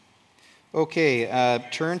Okay,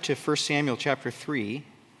 turn to 1 Samuel chapter 3.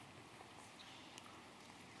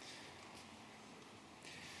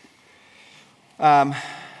 For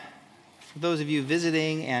those of you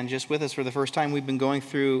visiting and just with us for the first time, we've been going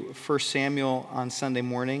through 1 Samuel on Sunday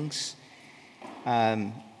mornings.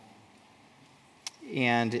 And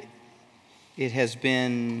it has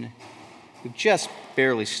been, we've just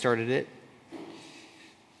barely started it.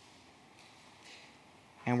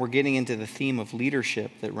 And we're getting into the theme of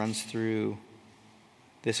leadership that runs through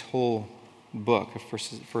this whole book of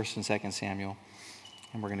 1st and 2nd Samuel.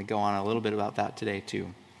 And we're going to go on a little bit about that today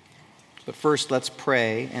too. But first, let's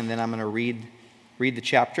pray, and then I'm going to read the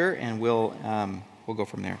chapter, and we'll go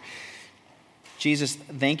from there. Jesus,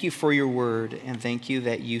 thank you for your word, and thank you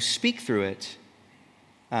that you speak through it.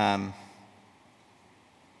 Thank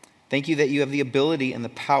you that you have the ability and the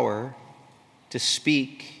power to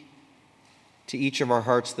speak to each of our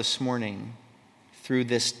hearts this morning through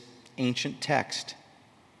this ancient text.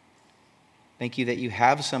 Thank you that you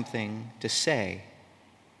have something to say.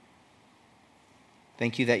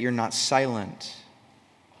 Thank you that you're not silent.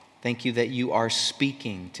 Thank you that you are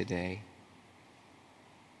speaking today.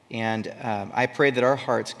 And I pray that our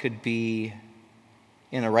hearts could be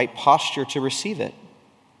in a right posture to receive it.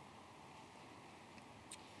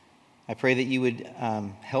 I pray that you would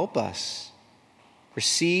help us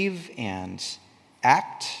receive and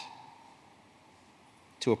act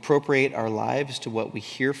to appropriate our lives to what we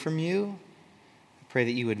hear from you. I pray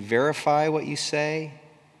that you would verify what you say.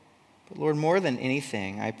 But Lord, more than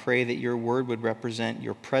anything, I pray that your word would represent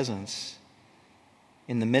your presence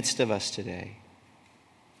in the midst of us today.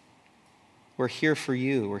 We're here for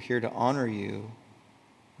you. We're here to honor you.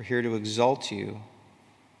 We're here to exalt you.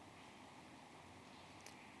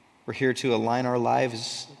 We're here to align our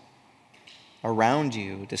lives around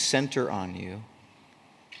you, to center on you.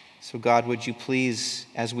 So God, would you please,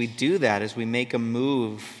 as we do that, as we make a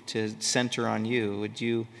move to center on you, would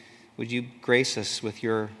you grace us with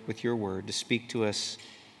your word to speak to us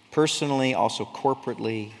personally, also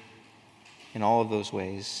corporately, in all of those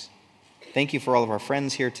ways. Thank you for all of our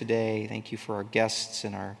friends here today. Thank you for our guests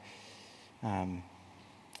and our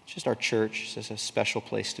just our church. It's a special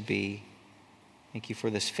place to be. Thank you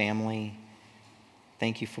for this family.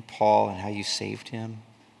 Thank you for Paul and how you saved him.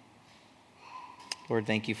 Lord,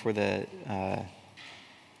 thank you for the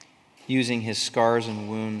using his scars and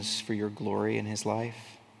wounds for your glory in his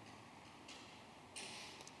life.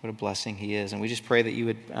 What a blessing he is. And we just pray that you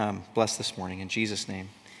would bless this morning. In Jesus' name,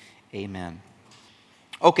 amen.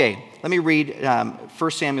 Okay, let me read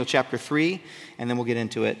 1 Samuel chapter 3, and then we'll get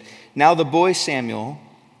into it. Now the boy Samuel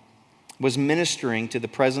was ministering to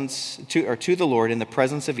the Lord in the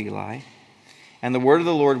presence of Eli. And the word of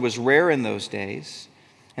the Lord was rare in those days,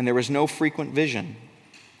 and there was no frequent vision.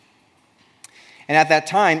 And at that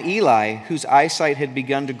time, Eli, whose eyesight had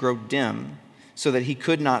begun to grow dim, so that he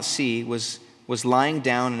could not see, was lying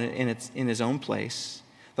down in his own place.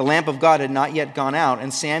 The lamp of God had not yet gone out,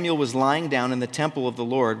 and Samuel was lying down in the temple of the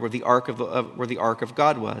Lord, where the ark of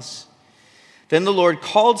God was. Then the Lord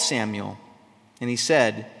called Samuel, and he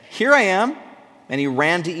said, "Here I am." And he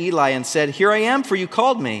ran to Eli and said, "Here I am, for you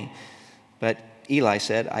called me." But Eli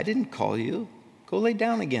said, "I didn't call you. Go lay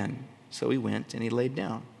down again." So he went and he laid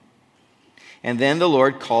down. And then the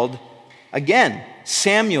Lord called again,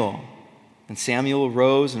 "Samuel." And Samuel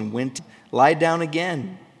arose and went to lie down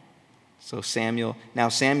again. So Samuel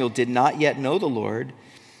did not yet know the Lord,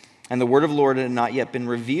 and the word of the Lord had not yet been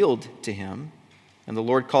revealed to him. And the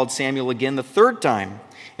Lord called Samuel again the third time.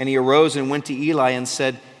 And he arose and went to Eli and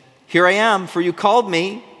said, "Here I am, for you called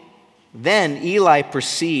me." Then Eli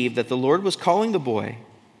perceived that the Lord was calling the boy.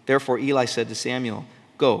 Therefore Eli said to Samuel,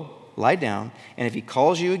 "Go, lie down, and if he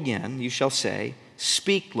calls you again, you shall say,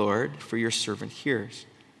 'Speak, Lord, for your servant hears.'"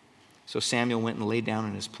 So Samuel went and lay down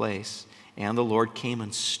in his place, and the Lord came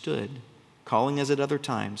and stood, calling as at other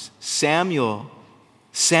times, "Samuel,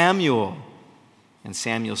 Samuel." And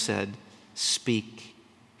Samuel said, "Speak,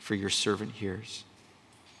 for your servant hears."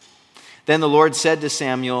 Then the Lord said to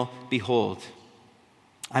Samuel, "Behold,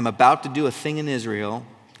 I'm about to do a thing in Israel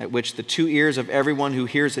at which the two ears of everyone who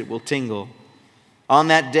hears it will tingle. On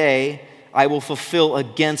that day, I will fulfill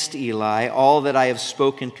against Eli all that I have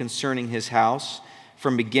spoken concerning his house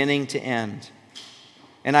from beginning to end.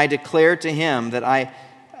 And I declared to him that I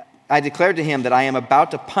am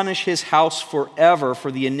about to punish his house forever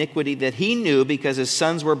for the iniquity that he knew because his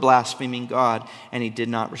sons were blaspheming God and he did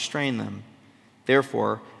not restrain them.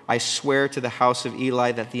 Therefore, I swear to the house of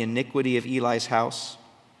Eli that the iniquity of Eli's house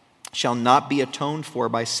shall not be atoned for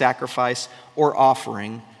by sacrifice or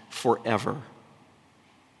offering forever."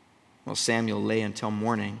 Well, Samuel lay until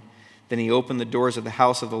morning. Then he opened the doors of the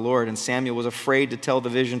house of the Lord, and Samuel was afraid to tell the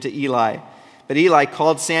vision to Eli. But Eli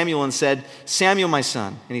called Samuel and said, "Samuel, my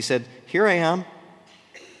son." And he said, "Here I am."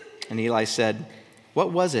 And Eli said,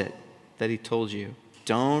 "What was it that he told you?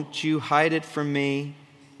 Don't you hide it from me.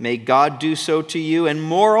 May God do so to you, and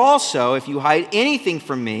more also, if you hide anything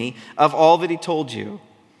from me of all that he told you."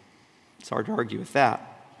 It's hard to argue with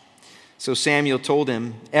that. So Samuel told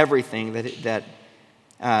him everything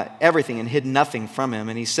everything and hid nothing from him.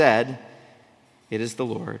 And he said, "It is the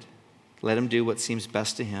Lord. Let him do what seems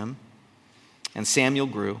best to him." And Samuel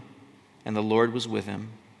grew, and the Lord was with him,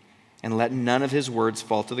 and let none of his words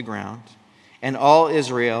fall to the ground. And all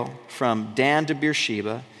Israel, from Dan to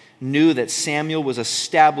Beersheba, knew that Samuel was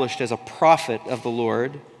established as a prophet of the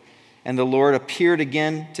Lord. And the Lord appeared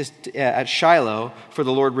again at Shiloh, for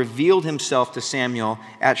the Lord revealed himself to Samuel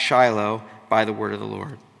at Shiloh by the word of the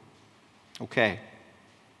Lord. Okay.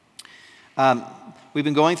 We've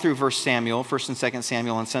been going through 1 Samuel, 1 and 2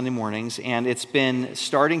 Samuel on Sunday mornings, and it's been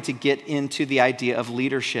starting to get into the idea of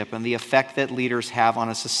leadership and the effect that leaders have on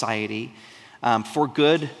a society, for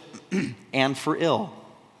good and for ill.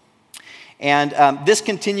 And this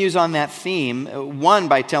continues on that theme, one,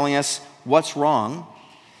 by telling us what's wrong.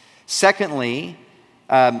 Secondly,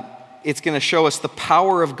 it's going to show us the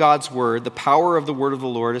power of God's word, the power of the word of the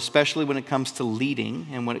Lord, especially when it comes to leading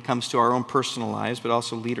and when it comes to our own personal lives, but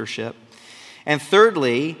also leadership. And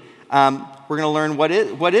thirdly, we're going to learn what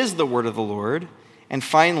is the word of the Lord. And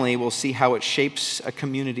finally, we'll see how it shapes a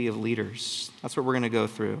community of leaders. That's what we're going to go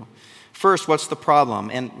through. First, what's the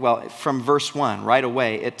problem? And well, from verse 1, right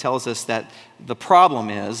away, it tells us that the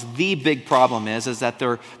big problem is that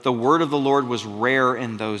the word of the Lord was rare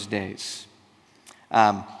in those days.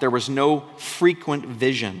 There was no frequent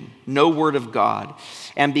vision, no word of God.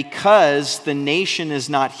 And because the nation is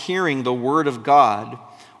not hearing the word of God,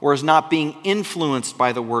 or is not being influenced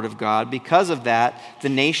by the word of God, because of that, the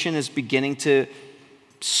nation is beginning to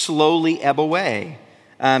slowly ebb away.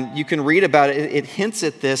 You can read about it. It hints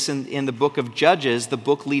at this in the book of Judges, the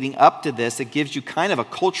book leading up to this. It gives you kind of a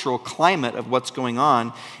cultural climate of what's going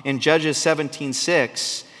on. In Judges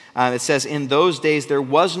 17:6, it says, "In those days there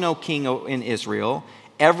was no king in Israel.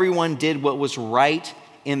 Everyone did what was right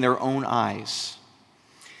in their own eyes."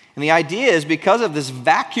 And the idea is because of this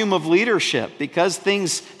vacuum of leadership, because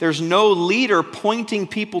there's no leader pointing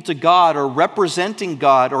people to God or representing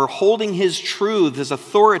God or holding his truth as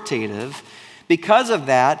authoritative, because of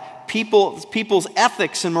that, people's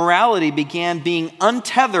ethics and morality began being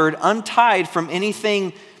untethered, untied from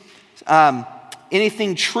anything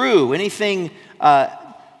true, anything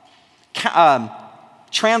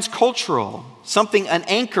transcultural, an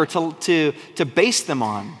anchor to base them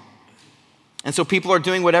on. And so people are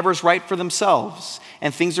doing whatever's right for themselves,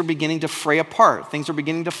 and things are beginning to fray apart. Things are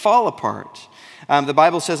beginning to fall apart. The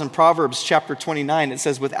Bible says in Proverbs chapter 29, it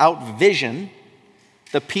says, "Without vision,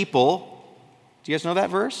 the people," do you guys know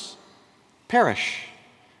that verse? "Perish."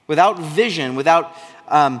 Without vision, without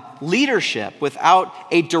leadership, without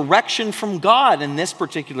a direction from God in this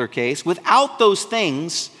particular case, without those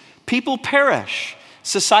things, people perish.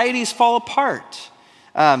 Societies fall apart.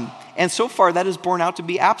 And so far, that is borne out to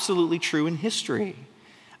be absolutely true in history.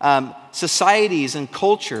 Societies and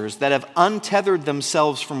cultures that have untethered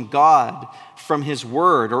themselves from God, from his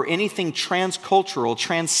word, or anything transcultural,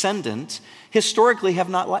 transcendent, historically have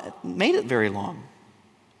not made it very long.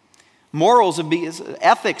 Morals and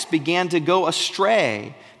ethics began to go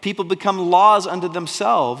astray. People become laws unto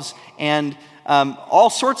themselves, and all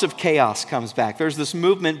sorts of chaos comes back. There's this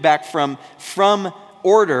movement back from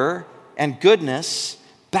order and goodness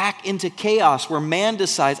back into chaos, where man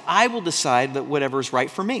decides, I will decide that whatever is right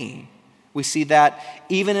for me. We see that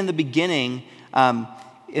even in the beginning,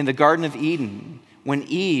 in the Garden of Eden, when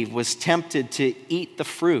Eve was tempted to eat the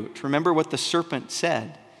fruit. Remember what the serpent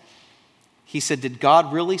said. He said, did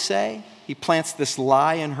God really say? He plants this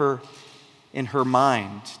lie in her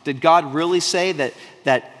mind. Did God really say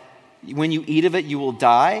that when you eat of it, you will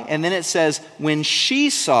die? And then it says, when she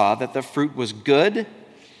saw that the fruit was good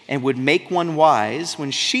and would make one wise,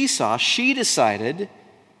 when she decided,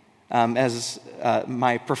 as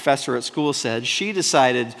my professor at school said, she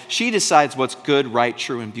decides what's good, right,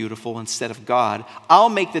 true, and beautiful instead of God. I'll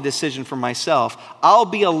make the decision for myself. I'll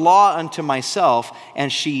be a law unto myself.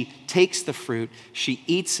 And she takes the fruit, she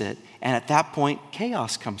eats it, and at that point,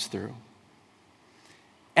 chaos comes through.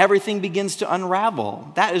 Everything begins to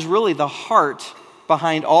unravel. That is really the heart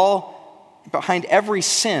behind every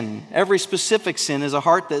sin. Every specific sin is a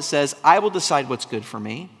heart that says, I will decide what's good for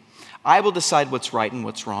me. I will decide what's right and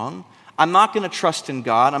what's wrong. I'm not going to trust in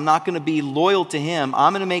God. I'm not going to be loyal to him.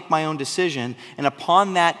 I'm going to make my own decision. And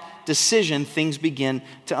upon that decision, things begin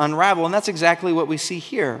to unravel. And that's exactly what we see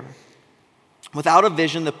here. Without a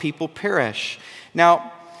vision, the people perish.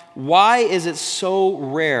 Now, why is it so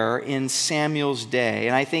rare in Samuel's day?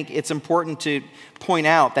 And I think it's important to point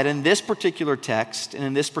out that in this particular text and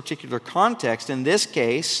in this particular context, in this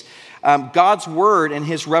case, God's word and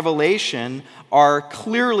his revelation are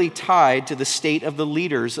clearly tied to the state of the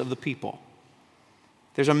leaders of the people.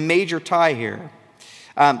 There's a major tie here.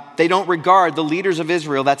 They don't regard the leaders of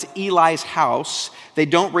Israel, that's Eli's house. They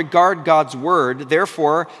don't regard God's word.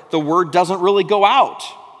 Therefore, the word doesn't really go out.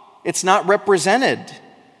 It's not represented.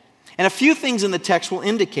 And a few things in the text will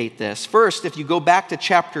indicate this. First, if you go back to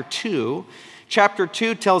chapter 2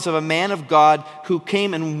 tells of a man of God who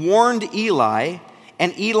came and warned Eli,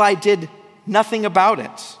 and Eli did nothing about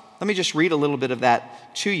it. Let me just read a little bit of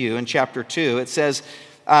that to you in chapter 2. It says,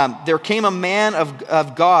 there came a man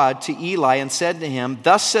of God to Eli and said to him,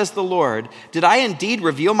 "Thus says the Lord, did I indeed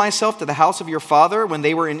reveal myself to the house of your father when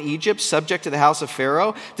they were in Egypt, subject to the house of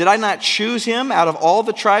Pharaoh? Did I not choose him out of all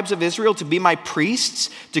the tribes of Israel to be my priests,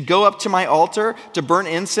 to go up to my altar, to burn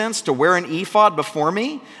incense, to wear an ephod before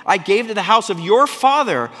me? I gave to the house of your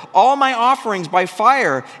father all my offerings by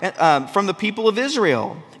fire from the people of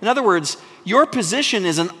Israel." In other words, your position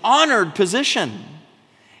is an honored position.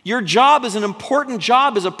 Your job is an important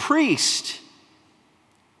job as a priest.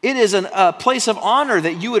 It is a place of honor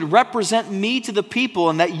that you would represent me to the people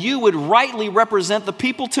and that you would rightly represent the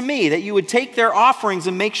people to me, that you would take their offerings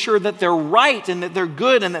and make sure that they're right and that they're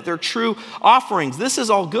good and that they're true offerings. This is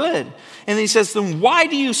all good. And he says, then why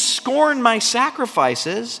do you scorn my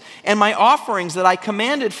sacrifices and my offerings that I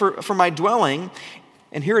commanded for my dwelling?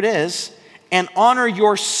 And here it is, and honor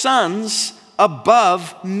your sons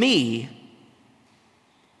above me,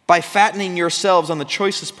 by fattening yourselves on the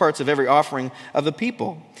choicest parts of every offering of the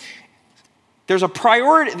people. There's a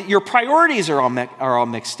priority. Your priorities are all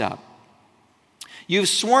mixed up. You've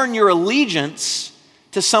sworn your allegiance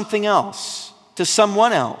to something else, to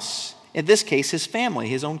someone else. In this case, his family,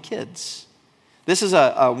 his own kids. This is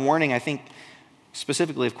a warning, I think,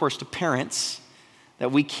 specifically, of course, to parents,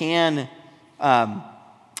 that we can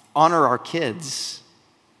honor our kids.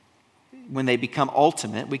 When they become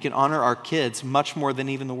ultimate, we can honor our kids much more than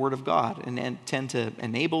even the Word of God and tend to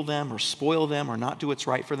enable them or spoil them or not do what's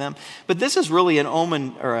right for them. But this is really an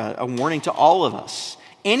omen or a warning to all of us.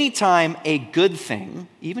 Anytime a good thing,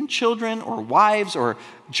 even children or wives or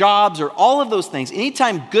jobs or all of those things,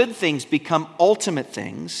 anytime good things become ultimate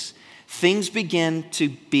things, things begin to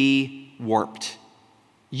be warped.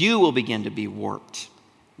 You will begin to be warped.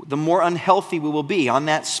 The more unhealthy we will be on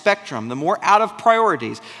that spectrum, the more out of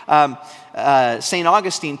priorities. St.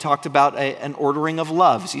 Augustine talked about an ordering of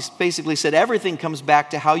loves. He basically said everything comes back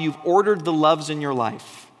to how you've ordered the loves in your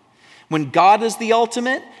life. When God is the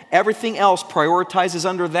ultimate, everything else prioritizes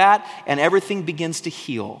under that, and everything begins to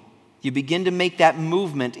heal. You begin to make that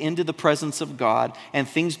movement into the presence of God, and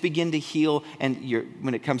things begin to heal. And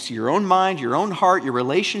when it comes to your own mind, your own heart, your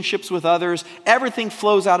relationships with others, everything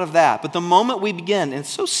flows out of that. But the moment we begin, and it's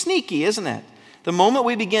so sneaky, isn't it? The moment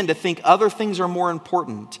we begin to think other things are more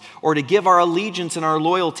important, or to give our allegiance and our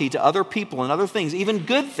loyalty to other people and other things, even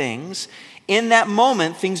good things, in that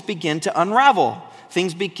moment, things begin to unravel.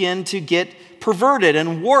 Things begin to get perverted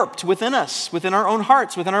and warped within us, within our own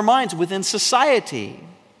hearts, within our minds, within society.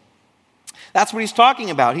 That's what he's talking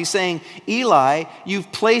about. He's saying, Eli,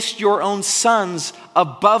 you've placed your own sons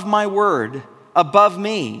above my word, above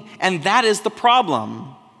me. And that is the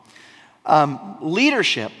problem.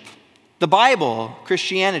 Leadership, the Bible,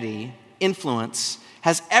 Christianity, influence,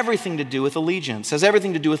 has everything to do with allegiance, has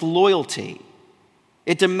everything to do with loyalty.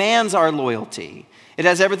 It demands our loyalty. It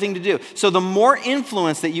has everything to do. So the more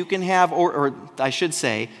influence that you can have, or I should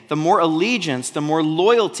say, the more allegiance, the more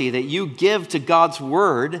loyalty that you give to God's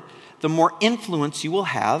word, the more influence you will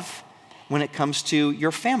have when it comes to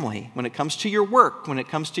your family, when it comes to your work, when it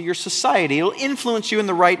comes to your society. It'll influence you in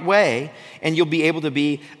the right way, and you'll be able to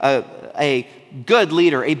be a good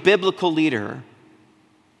leader, a biblical leader.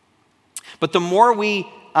 But the more we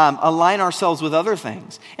align ourselves with other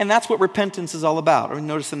things, and that's what repentance is all about. I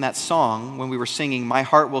noticed in that song when we were singing, "My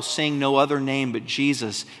heart will sing no other name but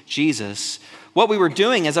Jesus, Jesus," what we were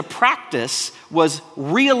doing as a practice was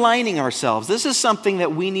realigning ourselves. This is something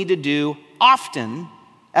that we need to do often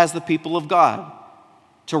as the people of God,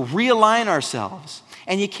 to realign ourselves.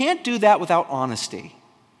 And you can't do that without honesty.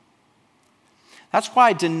 That's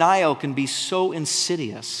why denial can be so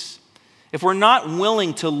insidious. If we're not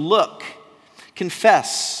willing to look,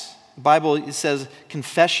 confess, the Bible says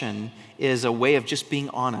confession is a way of just being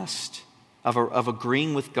honest, of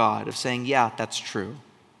agreeing with God, of saying, yeah, that's true.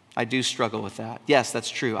 I do struggle with that. Yes, that's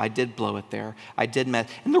true. I did blow it there. I did mess.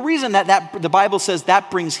 And the reason that the Bible says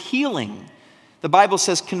that brings healing. The Bible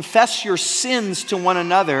says, confess your sins to one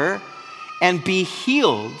another and be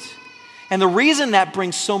healed. And the reason that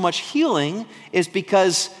brings so much healing is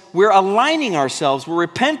because we're aligning ourselves, we're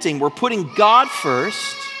repenting, we're putting God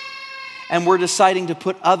first, and we're deciding to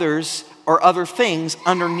put others or other things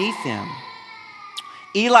underneath him.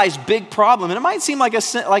 Eli's big problem, and it might seem like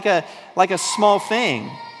a small thing,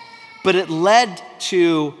 but it led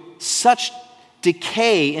to such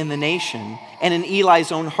decay in the nation and in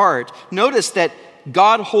Eli's own heart. Notice that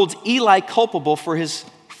God holds Eli culpable for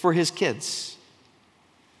his kids.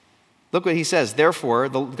 Look what he says. Therefore,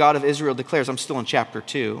 the God of Israel declares, I'm still in chapter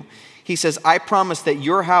 2. He says, I promise that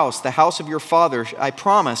your house, the house of your father, I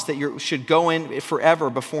promise that you should go in forever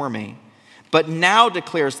before me. But now,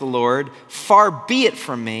 declares the Lord, far be it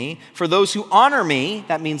from me, for those who honor me,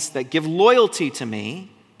 that means that give loyalty to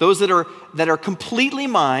me, those that are completely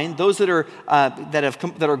mine, those that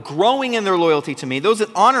are growing in their loyalty to me, those that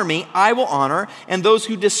honor me, I will honor, and those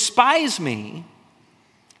who despise me,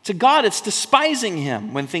 to God, it's despising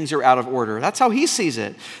him when things are out of order. That's how he sees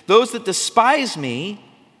it. Those that despise me,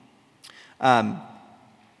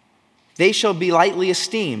 they shall be lightly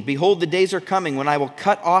esteemed. Behold, the days are coming when I will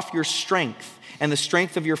cut off your strength and the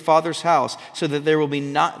strength of your father's house, so that there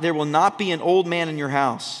will not be an old man in your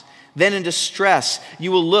house. Then in distress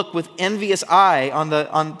you will look with envious eye on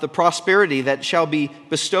the prosperity that shall be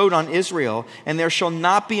bestowed on Israel, and there shall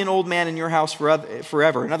not be an old man in your house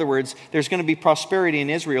forever. In other words, there's going to be prosperity in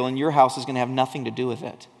Israel, and your house is going to have nothing to do with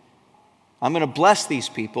it. I'm going to bless these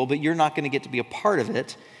people, but you're not going to get to be a part of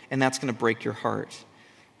it, and that's going to break your heart.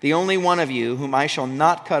 The only one of you whom I shall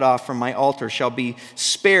not cut off from my altar shall be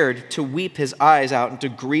spared to weep his eyes out and to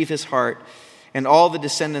grieve his heart. And all the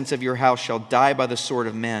descendants of your house shall die by the sword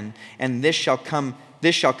of men. And this shall come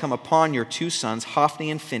upon your two sons, Hophni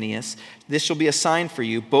and Phinehas. This shall be a sign for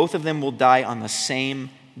you. Both of them will die on the same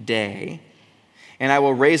day. And I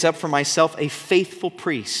will raise up for myself a faithful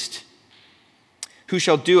priest, who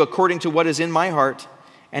shall do according to what is in my heart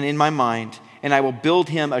and in my mind. And I will build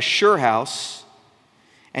him a sure house,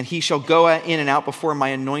 and he shall go in and out before my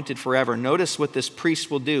anointed forever. Notice what this priest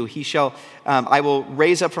will do. I will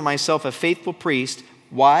raise up for myself a faithful priest.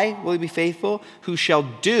 Why will he be faithful? Who shall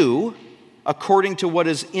do according to what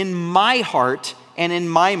is in my heart and in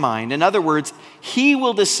my mind. In other words, he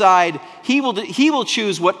will decide, he will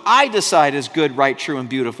choose what I decide is good, right, true, and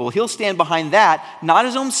beautiful. He'll stand behind that, not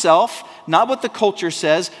his own self, not what the culture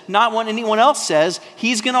says, not what anyone else says.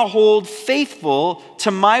 He's going to hold faithful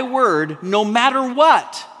to my word no matter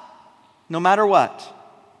what. No matter what.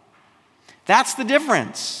 That's the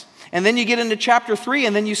difference. And then you get into chapter 3,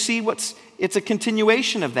 and then you see it's a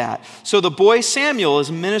continuation of that. So the boy Samuel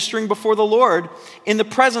is ministering before the Lord in the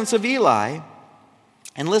presence of Eli.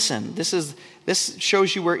 And listen, this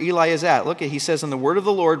shows you where Eli is at. Look, he says, and the word of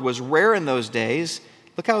the Lord was rare in those days.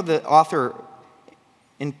 Look how the author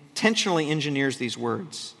intentionally engineers these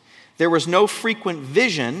words. There was no frequent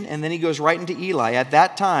vision, and then he goes right into Eli. At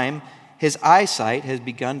that time, his eyesight has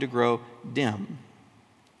begun to grow dim.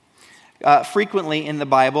 Frequently in the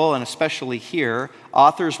Bible, and especially here,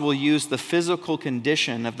 authors will use the physical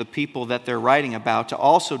condition of the people that they're writing about to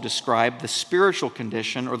also describe the spiritual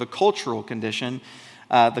condition or the cultural condition,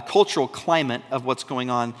 the cultural climate of what's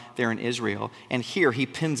going on there in Israel. And here he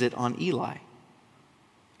pins it on Eli.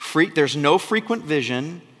 There's no frequent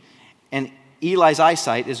vision, and Eli's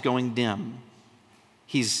eyesight is going dim.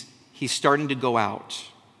 He's starting to go out.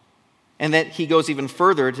 And that he goes even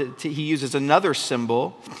further, he uses another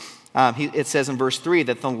symbol. It says in verse 3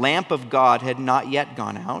 that the lamp of God had not yet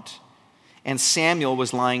gone out, and Samuel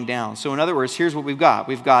was lying down. So in other words, here's what we've got.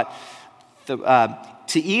 We've got, to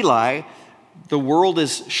Eli, the world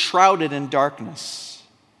is shrouded in darkness,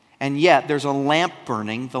 and yet there's a lamp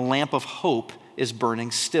burning. The lamp of hope is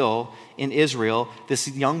burning still in Israel. This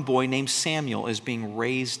young boy named Samuel is being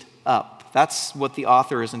raised up. That's what the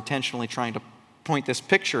author is intentionally trying to point this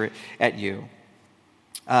picture at you.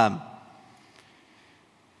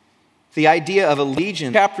 The idea of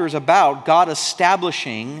allegiance, chapter is about God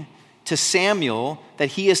establishing to Samuel that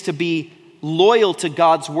he is to be loyal to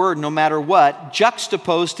God's word no matter what,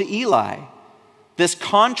 juxtaposed to Eli. This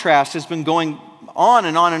contrast has been going on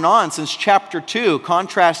and on and on since chapter 2,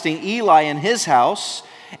 contrasting Eli and his house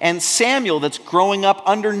and Samuel that's growing up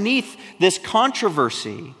underneath this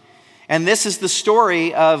controversy. And this is the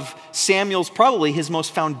story of Samuel's, probably his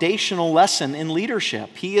most foundational lesson in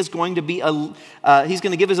leadership. He is going to he's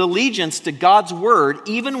going to give his allegiance to God's word,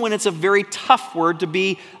 even when it's a very tough word to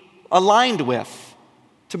be aligned with,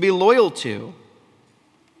 to be loyal to.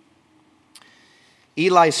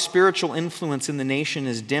 Eli's spiritual influence in the nation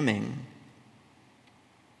is dimming.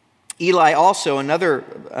 Eli also, another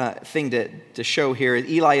thing to show here,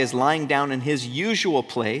 Eli is lying down in his usual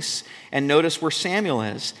place, and notice where Samuel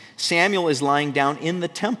is. Samuel is lying down in the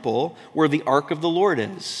temple where the ark of the Lord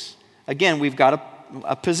is. Again, we've got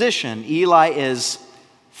a position. Eli is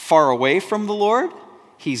far away from the Lord.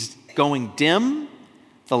 He's going dim.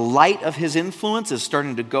 The light of his influence is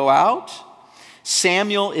starting to go out.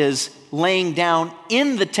 Samuel is laying down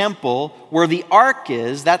in the temple where the ark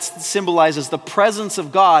is. That symbolizes the presence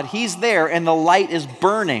of God. He's there and the light is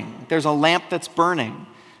burning. There's a lamp that's burning.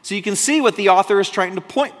 So you can see what the author is trying to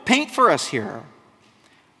paint for us here.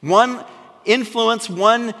 One influence,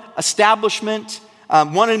 one establishment,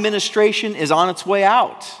 one administration is on its way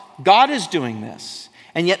out. God is doing this.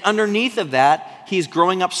 And yet underneath of that, he's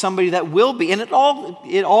growing up somebody that will be. And it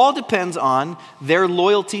all depends on their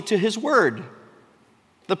loyalty to his word.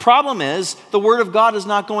 The problem is the word of God is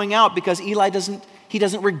not going out because Eli doesn't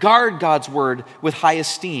regard God's word with high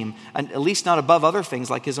esteem, and at least not above other things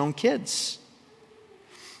like his own kids.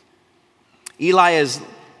 Eli is,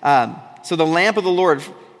 so the lamp of the Lord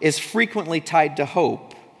is frequently tied to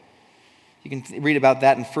hope. You can read about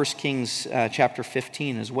that in 1 Kings chapter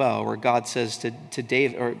 15 as well, where God says to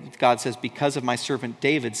David, or God says, because of my servant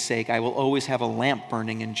David's sake, I will always have a lamp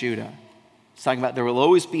burning in Judah. It's talking about there will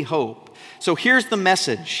always be hope. So here's the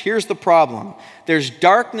message. Here's the problem. There's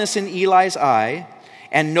darkness in Eli's eye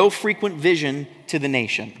and no frequent vision to the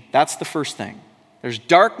nation. That's the first thing. There's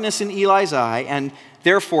darkness in Eli's eye and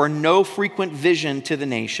therefore no frequent vision to the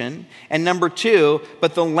nation. And number two,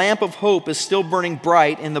 but the lamp of hope is still burning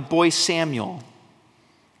bright in the boy Samuel.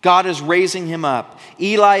 God is raising him up.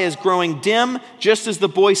 Eli is growing dim just as the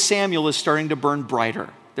boy Samuel is starting to burn brighter.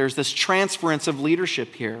 There's this transference of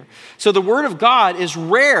leadership here. So the word of God is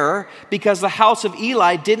rare because the house of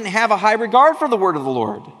Eli didn't have a high regard for the word of the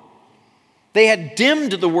Lord. They had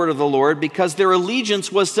dimmed the word of the Lord because their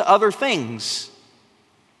allegiance was to other things.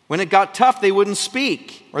 When it got tough, they wouldn't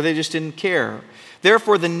speak, or they just didn't care.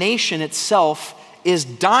 Therefore, the nation itself is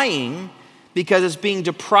dying because it's being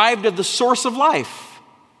deprived of the source of life.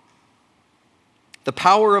 The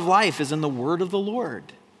power of life is in the word of the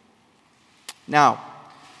Lord. Now,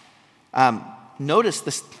 notice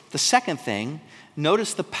the second thing.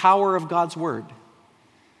 Notice the power of God's word.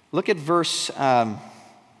 Look at verse, let me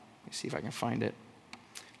see if I can find it.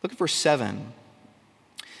 Look at verse 7.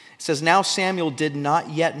 It says, now Samuel did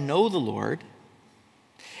not yet know the Lord,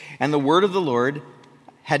 and the word of the Lord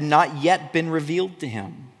had not yet been revealed to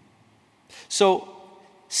him. So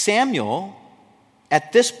Samuel,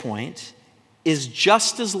 at this point, is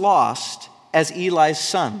just as lost as Eli's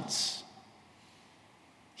sons.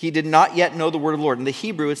 He did not yet know the word of the Lord. In the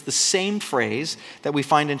Hebrew, it's the same phrase that we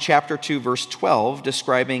find in chapter 2, verse 12,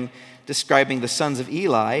 describing the sons of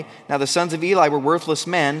Eli. Now, the sons of Eli were worthless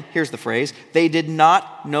men. Here's the phrase. They did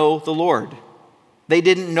not know the Lord. They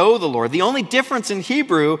didn't know the Lord. The only difference in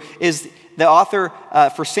Hebrew is the author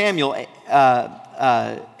for Samuel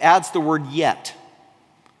adds the word yet.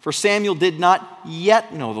 For Samuel did not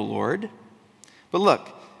yet know the Lord. But look,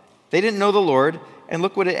 they didn't know the Lord. And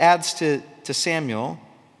look what it adds to Samuel.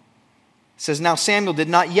 It says, now Samuel did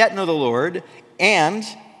not yet know the Lord,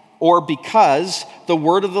 or because the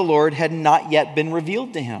word of the Lord had not yet been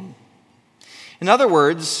revealed to him. In other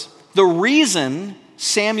words, the reason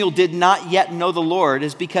Samuel did not yet know the Lord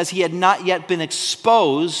is because he had not yet been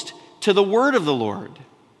exposed to the word of the Lord.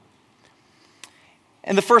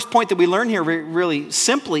 And the first point that we learn here really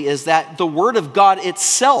simply is that the word of God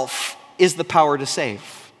itself is the power to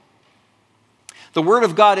save. The word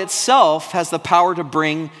of God itself has the power to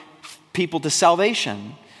bring people to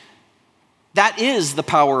salvation. That is the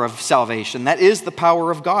power of salvation. That is the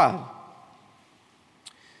power of God.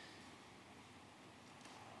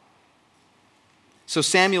 So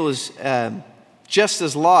Samuel is just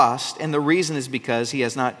as lost, and the reason is because he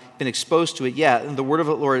has not been exposed to it yet. And the word of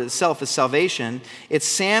the Lord itself is salvation. It's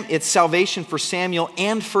salvation for Samuel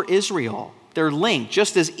and for Israel. They're linked.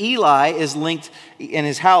 Just as Eli is linked, and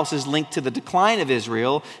his house is linked to the decline of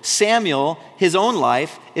Israel, Samuel, his own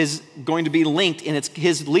life, is going to be linked, and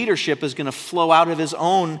his leadership is going to flow out of his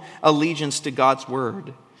own allegiance to God's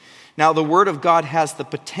word. Now, the word of God has the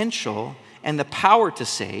potential and the power to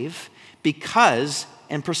save because,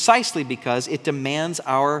 and precisely because, it demands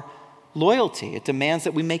our loyalty. It demands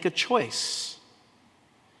that we make a choice.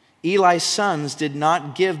 Eli's sons did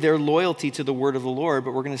not give their loyalty to the word of the Lord,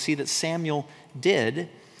 but we're going to see that Samuel did,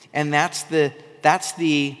 and that's the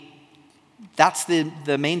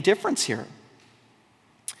main difference here.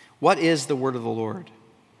 What is the word of the Lord?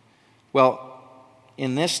 Well,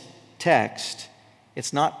 in this text,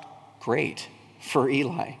 it's not great. for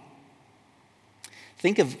Eli.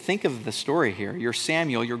 Think of the story here. You're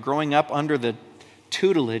Samuel. You're growing up under the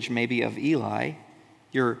tutelage maybe of Eli.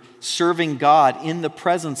 You're serving God in the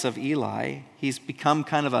presence of Eli. He's become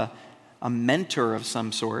kind of a mentor of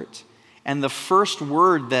some sort. And the first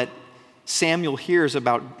word that Samuel hears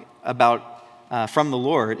about from the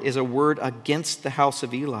Lord is a word against the house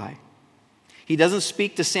of Eli. He doesn't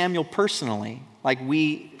speak to Samuel personally like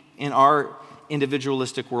we in our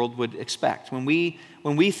individualistic world would expect. When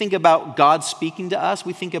we think about God speaking to us,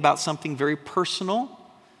 we think about something very personal.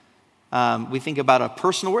 We think about a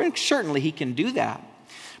personal word, and certainly he can do that.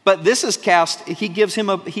 But this is cast, he gives him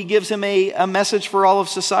a message for all of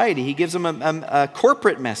society. He gives him a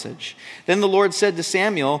corporate message. Then the Lord said to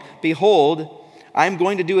Samuel, "Behold, I am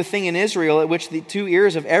going to do a thing in Israel at which the 2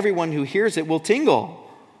 ears of everyone who hears it will tingle.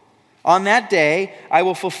 On that day, I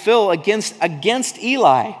will fulfill against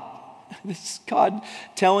Eli." This is God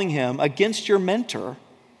telling him, against your mentor,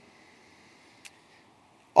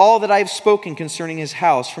 all that I have spoken concerning his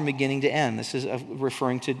house from beginning to end. This is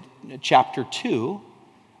referring to chapter 2,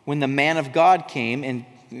 when the man of God came and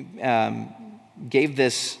gave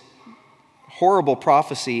this horrible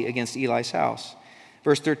prophecy against Eli's house.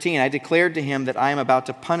 Verse 13, I declared to him that I am about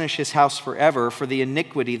to punish his house forever for the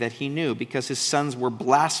iniquity that he knew, because his sons were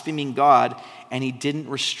blaspheming God and he didn't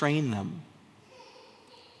restrain them.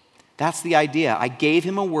 That's the idea. I gave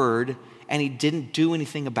him a word and he didn't do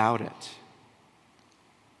anything about it.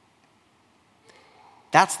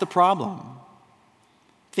 That's the problem.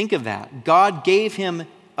 Think of that. God gave him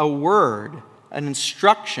a word, an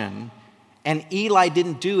instruction, and Eli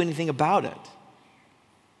didn't do anything about it.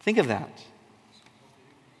 Think of that.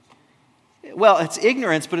 Well, it's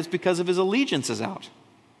ignorance, but it's because of his allegiance is out.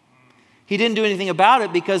 He didn't do anything about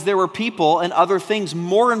it because there were people and other things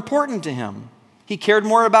more important to him. He cared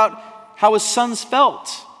more about how his sons felt.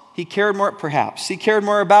 He cared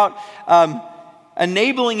more about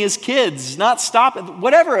enabling his kids, not stopping,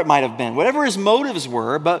 whatever it might have been, whatever his motives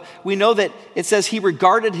were. But we know that it says he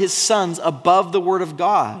regarded his sons above the word of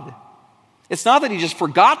God. It's not that he just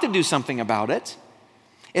forgot to do something about it.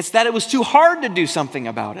 It's that it was too hard to do something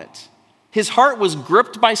about it. His heart was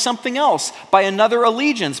gripped by something else, by another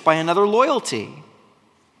allegiance, by another loyalty.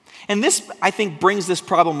 And this, I think, brings this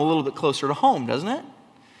problem a little bit closer to home, doesn't it?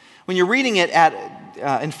 When you're reading it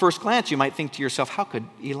in first glance, you might think to yourself, how could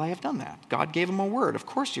Eli have done that? God gave him a word. Of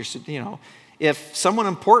course, if someone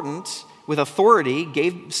important with authority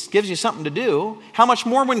gives you something to do, how much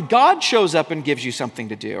more when God shows up and gives you something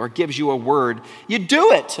to do or gives you a word? You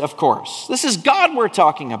do it, of course. This is God we're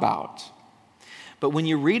talking about. But when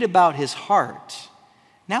you read about his heart,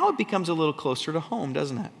 now it becomes a little closer to home,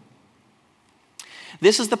 doesn't it?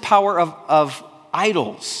 This is the power of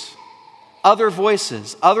idols, other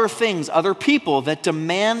voices, other things, other people that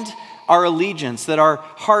demand our allegiance, that our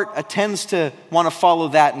heart tends to want to follow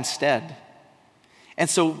that instead. And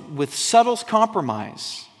so with subtle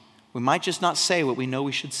compromise, we might just not say what we know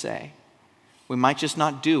we should say. We might just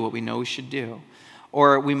not do what we know we should do.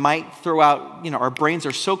 Or we might throw out, our brains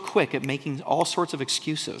are so quick at making all sorts of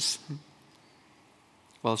excuses.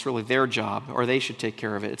 Well, it's really their job, or they should take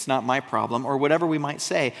care of it. It's not my problem, or whatever we might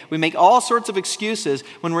say. We make all sorts of excuses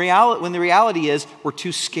when the reality is we're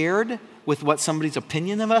too scared with what somebody's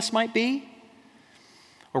opinion of us might be,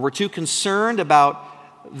 or we're too concerned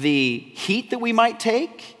about the heat that we might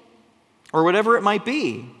take, or whatever it might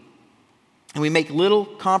be. And we make little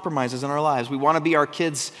compromises in our lives. We want to be our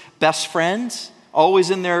kids' best friends,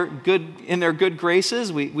 always in their good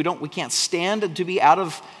graces. We can't stand to be out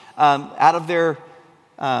of their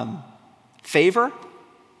favor.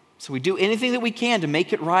 So we do anything that we can to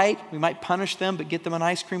make it right. We might punish them, but get them an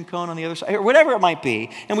ice cream cone on the other side, or whatever it might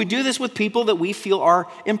be. And we do this with people that we feel are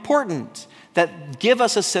important, that give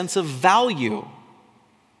us a sense of value.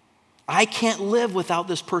 I can't live without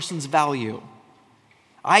this person's value.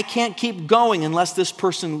 I can't keep going unless this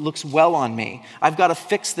person looks well on me. I've got to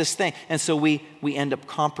fix this thing. And so we end up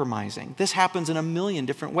compromising. This happens in a million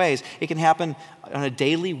different ways. It can happen on a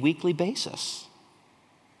daily, weekly basis.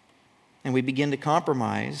 And we begin to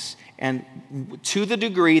compromise. And to the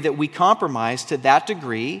degree that we compromise, to that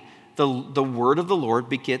degree, the word of the Lord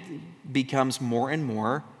becomes more and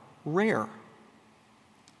more rare.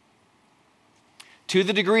 To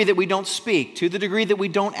the degree that we don't speak, to the degree that we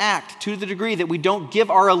don't act, to the degree that we don't give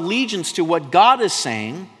our allegiance to what God is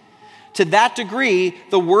saying, to that degree,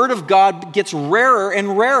 the word of God gets rarer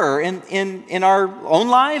and rarer in our own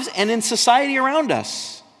lives and in society around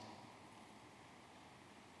us.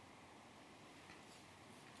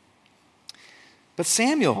 But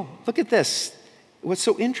Samuel, look at this. What's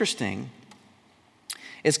so interesting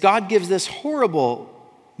is God gives this horrible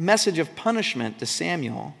message of punishment to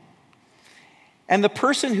Samuel. And the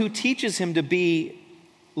person who teaches him to be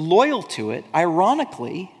loyal to it,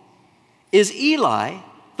 ironically, is Eli,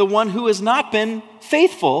 the one who has not been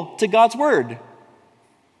faithful to God's word.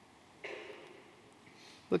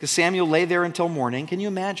 Look, Samuel lay there until morning. Can you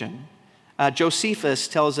imagine? Josephus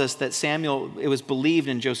tells us that it was believed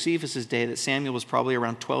in Josephus' day that Samuel was probably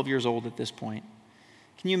around 12 years old at this point.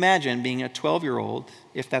 Can you imagine being a 12-year-old,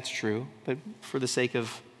 if that's true, but for the sake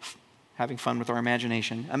of having fun with our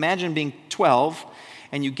imagination, imagine being 12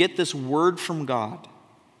 and you get this word from God.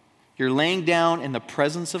 You're laying down in the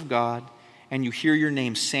presence of God and you hear your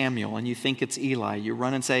name Samuel and you think it's Eli. You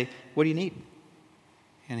run and say, "What do you need?"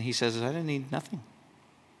 And he says, "I don't need nothing.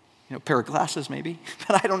 A pair of glasses maybe,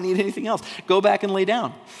 but I don't need anything else. Go back and lay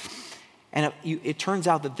down." And it turns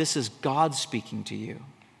out that this is God speaking to you.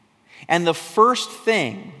 And the first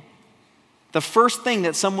thing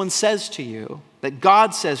that someone says to you, that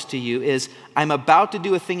God says to you is, "I'm about to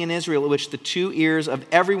do a thing in Israel at which the two ears of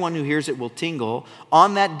everyone who hears it will tingle.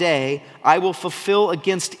 On that day, I will fulfill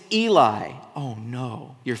against Eli." Oh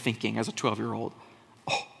no, you're thinking as a 12-year-old.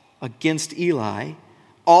 Oh, against Eli,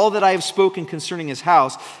 all that I have spoken concerning his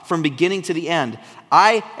house from beginning to the end.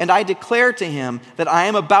 I declare to him that I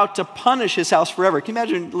am about to punish his house forever. Can you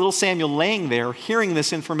imagine little Samuel laying there, hearing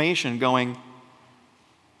this information, going,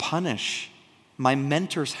 "Punish my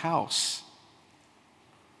mentor's house."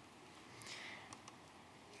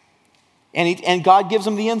 And God gives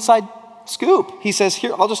him the inside scoop. He says,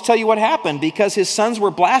 "Here, I'll just tell you what happened. Because his sons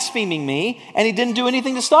were blaspheming me, and he didn't do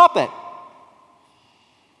anything to stop it."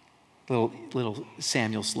 Little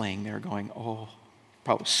Samuel's laying there going, oh,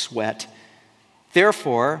 probably sweat.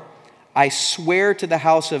 "Therefore, I swear to the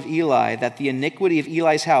house of Eli that the iniquity of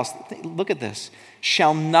Eli's house," look at this,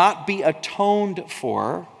 "shall not be atoned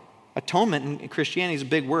for." Atonement in Christianity is a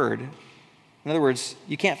big word. In other words,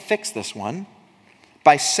 you can't fix this one.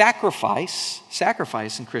 "By sacrifice."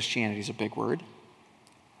 Sacrifice in Christianity is a big word.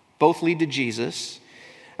 Both lead to Jesus.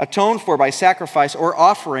 "Atoned for by sacrifice or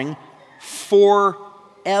offering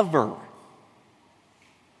forever."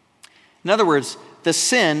 In other words, the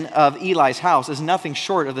sin of Eli's house is nothing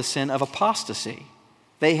short of the sin of apostasy.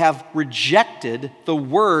 They have rejected the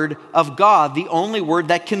word of God, the only word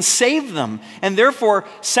that can save them. And therefore,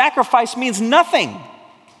 sacrifice means nothing.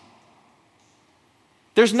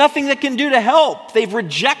 There's nothing that can do to help. They've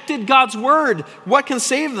rejected God's word. What can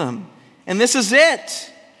save them? And this is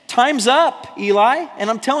it. Time's up, Eli.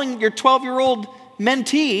 And I'm telling your 12-year-old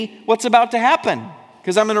mentee what's about to happen,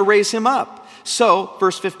 because I'm going to raise him up. So,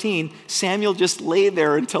 verse 15, Samuel just lay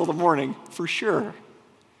there until the morning, for sure.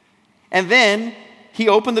 And then he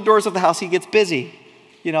opened the doors of the house. He gets busy.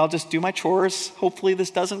 I'll just do my chores. Hopefully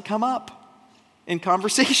this doesn't come up in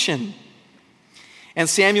conversation. And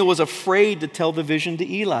Samuel was afraid to tell the vision to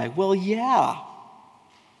Eli. Well, yeah,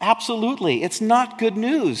 absolutely. It's not good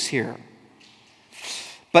news here.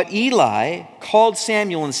 But Eli called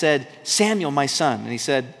Samuel and said, "Samuel, my son." And he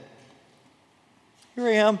said, "Here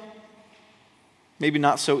I am." Maybe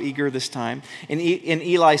not so eager this time. And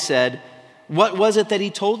Eli said, "What was it that he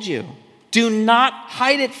told you? Do not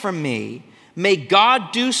hide it from me. May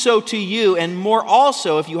God do so to you, and more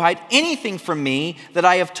also, if you hide anything from me that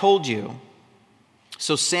I have told you."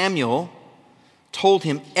 So Samuel told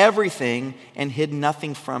him everything and hid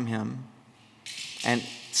nothing from him. And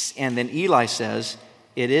then Eli says,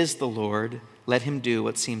 "It is the Lord. Let him do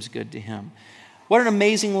what seems good to him." What an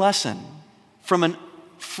amazing lesson from an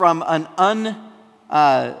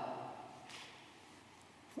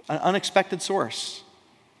unexpected source.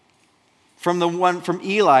 From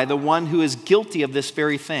Eli, the one who is guilty of this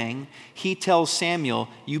very thing. He tells Samuel,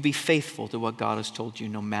 "You be faithful to what God has told you,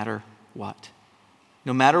 no matter what.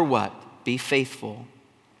 No matter what, be faithful."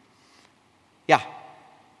 Yeah.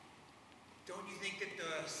 Don't you think that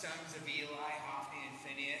the sons of Eli, Hophni and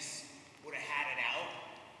Phinehas, would have had it out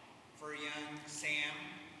for young Sam?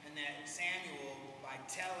 And that Samuel, by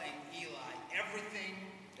telling Eli everything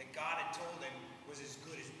that God had told him, was as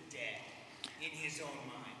good as dead in his own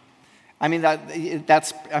mind? Maybe. That's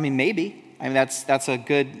a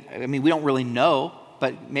good, we don't really know,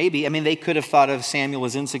 but maybe. They could have thought of Samuel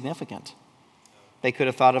as insignificant. They could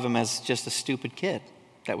have thought of him as just a stupid kid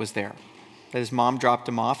that was there, that his mom dropped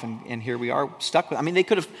him off, and here we are stuck with. They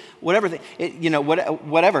could have, whatever.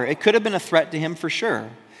 Whatever. It could have been a threat to him for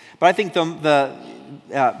sure. But I think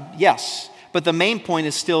yes. But the main point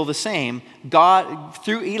is still the same. God,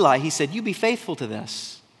 through Eli, he said, "You be faithful to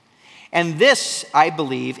this." And this, I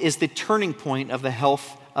believe, is the turning point of the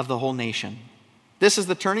health of the whole nation. This is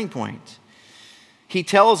the turning point. He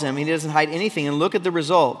tells him, he doesn't hide anything, and look at the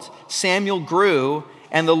result. Samuel grew,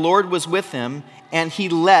 and the Lord was with him, and he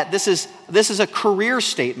let, this is a career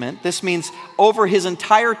statement. This means over his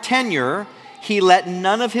entire tenure, he let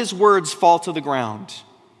none of his words fall to the ground.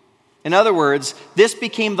 In other words, this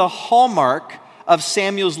became the hallmark of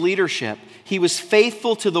Samuel's leadership. He was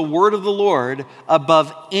faithful to the word of the Lord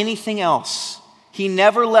above anything else. He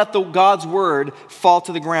never let God's word fall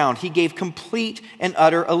to the ground. He gave complete and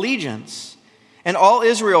utter allegiance. And all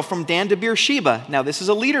Israel from Dan to Beersheba, now this is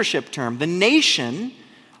a leadership term, the nation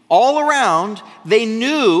all around, they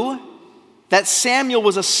knew that Samuel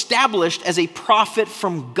was established as a prophet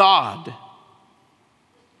from God.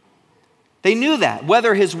 They knew that.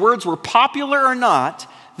 Whether his words were popular or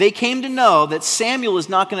not, they came to know that Samuel is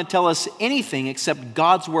not going to tell us anything except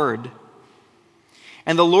God's word.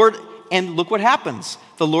 And look what happens.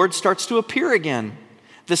 The Lord starts to appear again.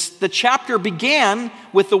 The chapter began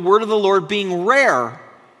with the word of the Lord being rare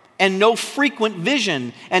and no frequent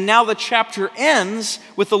vision. And now the chapter ends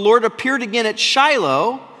with the Lord appeared again at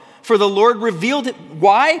Shiloh, for the Lord revealed it.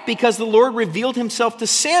 Why? Because the Lord revealed himself to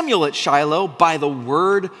Samuel at Shiloh by the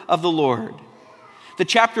word of the Lord. The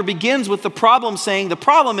chapter begins with the problem saying, the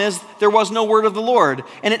problem is there was no word of the Lord.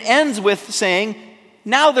 And it ends with saying,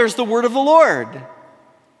 now there's the word of the Lord.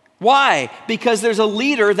 Why? Because there's a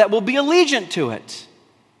leader that will be allegiant to it.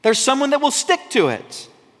 There's someone that will stick to it.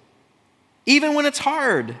 Even when it's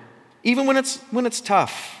hard, even when it's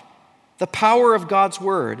tough. The power of God's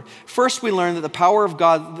word. First, we learn that the power of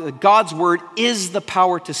God's word is the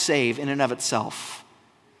power to save in and of itself.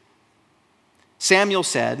 Samuel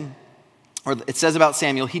said, or it says about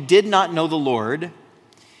Samuel, he did not know the Lord.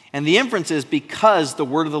 And the inference is because the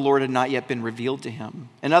word of the Lord had not yet been revealed to him.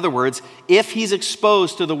 In other words, if he's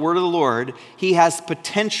exposed to the word of the Lord, he has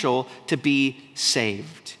potential to be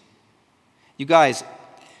saved. You guys,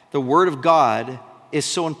 the word of God is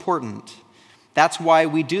so important. That's why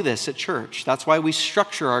we do this at church. That's why we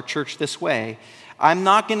structure our church this way. I'm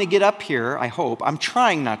not going to get up here, I hope. I'm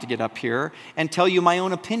trying not to get up here and tell you my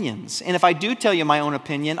own opinions. And if I do tell you my own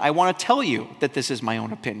opinion, I want to tell you that this is my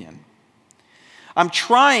own opinion. I'm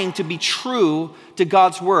trying to be true to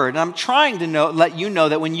God's word. And I'm trying to let you know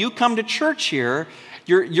that when you come to church here,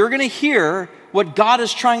 you're going to hear what God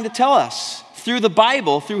is trying to tell us through the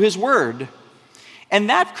Bible, through his word. And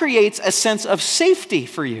that creates a sense of safety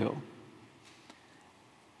for you.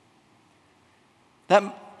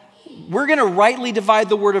 That we're going to rightly divide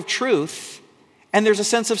the word of truth, and there's a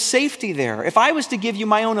sense of safety there. If I was to give you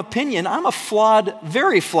my own opinion, I'm a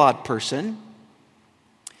very flawed person.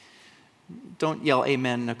 Don't yell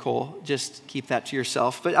amen, Nicole. Just keep that to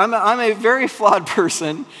yourself. But I'm a very flawed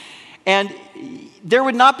person, and there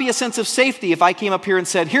would not be a sense of safety if I came up here and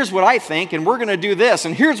said, here's what I think, and we're going to do this,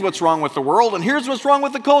 and here's what's wrong with the world, and here's what's wrong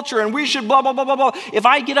with the culture, and we should blah, blah, blah, blah, blah. If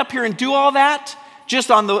I get up here and do all that just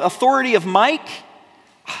on the authority of Mike,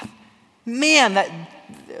 man,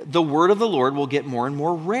 the word of the Lord will get more and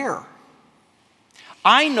more rare.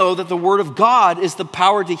 I know that the word of God is the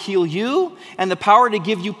power to heal you and the power to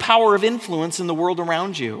give you power of influence in the world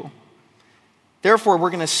around you. Therefore, we're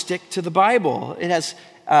going to stick to the Bible. It's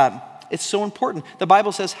so important. The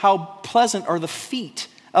Bible says, how pleasant are the feet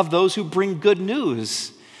of those who bring good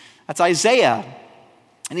news. That's Isaiah.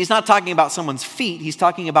 And he's not talking about someone's feet. He's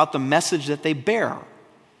talking about the message that they bear,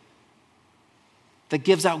 that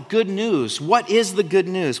gives out good news. What is the good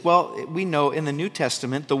news? Well, we know in the New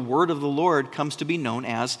Testament, the word of the Lord comes to be known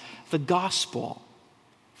as the gospel.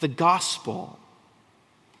 The gospel.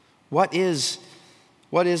 What is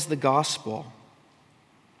the gospel?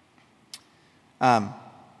 There's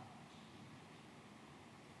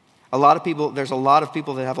a lot of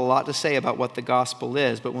people that have a lot to say about what the gospel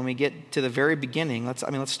is, but when we get to the very beginning,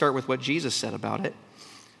 let's start with what Jesus said about it.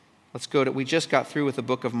 We just got through with the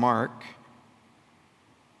book of Mark.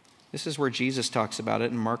 This is where Jesus talks about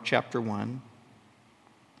it in Mark chapter 1.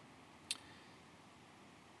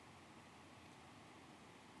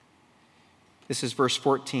 This is verse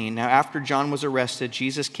 14. Now, after John was arrested,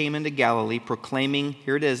 Jesus came into Galilee proclaiming,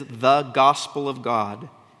 here it is, the gospel of God,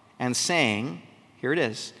 and saying, here it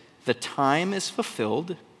is, the time is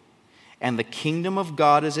fulfilled and the kingdom of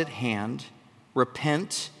God is at hand.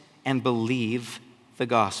 Repent and believe the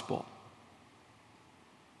gospel.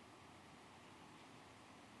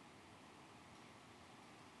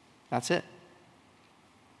 That's it.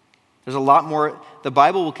 There's a lot more. The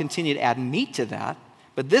Bible will continue to add meat to that,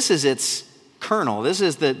 but this is its kernel. This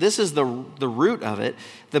is the root of it.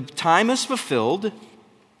 The time is fulfilled.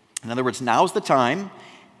 In other words, now's the time.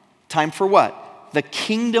 Time for what? The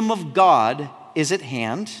kingdom of God is at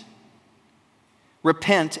hand.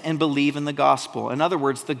 Repent and believe in the gospel. In other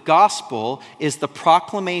words, the gospel is the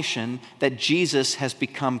proclamation that Jesus has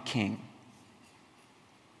become king.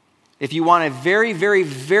 If you want a very, very,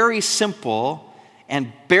 very simple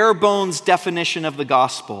and bare bones definition of the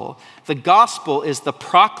gospel is the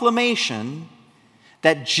proclamation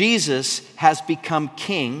that Jesus has become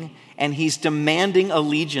king and he's demanding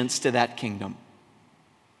allegiance to that kingdom.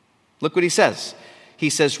 Look what he says. He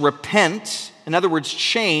says, repent, in other words,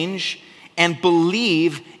 change, and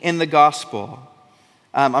believe in the gospel.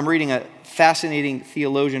 I'm reading a fascinating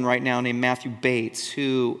theologian right now named Matthew Bates,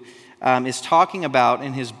 who is talking about,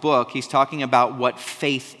 in his book, he's talking about what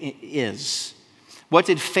faith is. What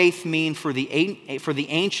did faith mean for the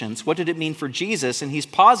ancients? What did it mean for Jesus? And he's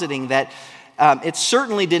positing that it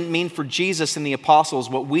certainly didn't mean for Jesus and the apostles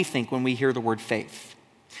what we think when we hear the word faith.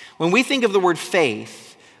 When we think of the word faith,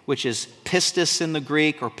 which is pistis in the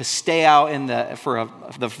Greek, or pisteo for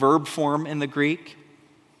the verb form in the Greek.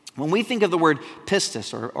 When we think of the word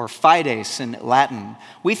pistis or fides in Latin,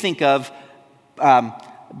 we think of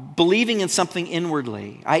believing in something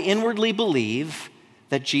inwardly. I inwardly believe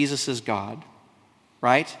that Jesus is God,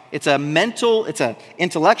 right? It's an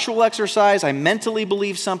intellectual exercise. I mentally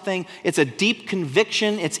believe something. It's a deep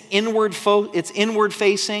conviction. It's inward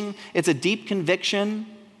facing. It's a deep conviction.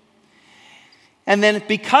 And then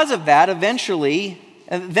because of that, eventually,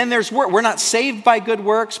 then there's work. We're not saved by good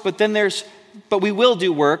works, but we will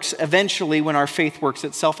do works eventually when our faith works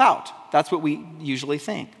itself out. That's what we usually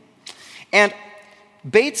think. And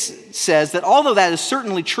Bates says that although that is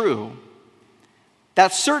certainly true,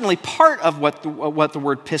 that's certainly part of what the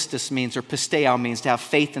word pistis means, or pisteo means, to have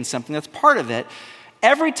faith in something. That's part of it.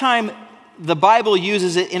 Every time the Bible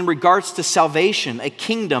uses it in regards to salvation, a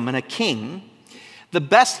kingdom and a king,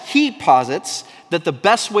 he posits that the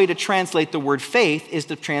best way to translate the word faith is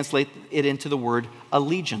to translate it into the word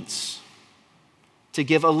allegiance. To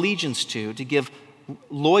give allegiance to give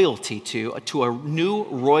loyalty to a new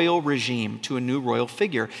royal regime, to a new royal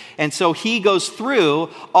figure. And so he goes through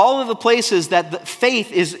all of the places that the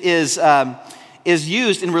faith is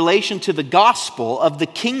used in relation to the gospel of the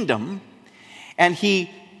kingdom, and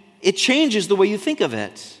it changes the way you think of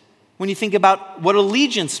it. When you think about what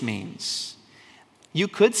allegiance means, you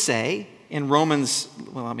could say in Romans,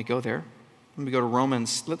 let me go there. Let me go to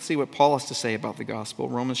Romans. Let's see what Paul has to say about the gospel.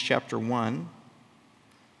 Romans chapter 1.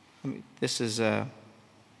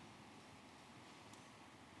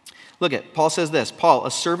 Look at, Paul says this. Paul,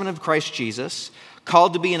 a servant of Christ Jesus,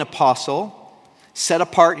 called to be an apostle, set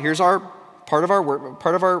apart, here's our part of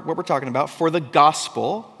what we're talking about, for the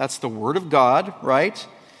gospel, that's the word of God, right?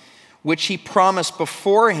 Which he promised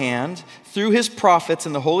beforehand through his prophets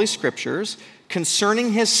in the Holy Scriptures,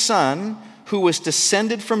 concerning his son, who was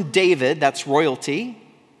descended from David, that's royalty.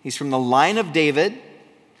 He's from the line of David,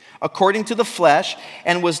 according to the flesh,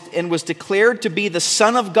 and was declared to be the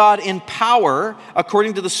Son of God in power,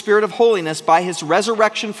 according to the Spirit of holiness, by his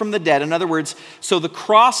resurrection from the dead. In other words, so the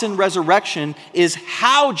cross and resurrection is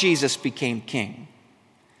how Jesus became king.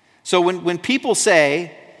 So when people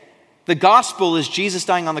say, the gospel is Jesus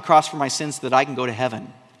dying on the cross for my sins so that I can go to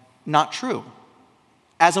heaven, not true.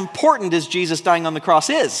 As important as Jesus dying on the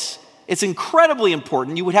cross is, it's incredibly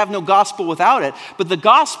important. You would have no gospel without it. But the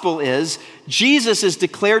gospel is Jesus is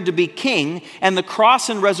declared to be king, and the cross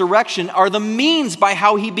and resurrection are the means by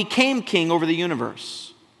how he became king over the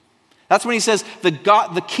universe. That's when he says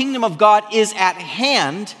the kingdom of God is at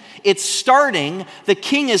hand. It's starting. The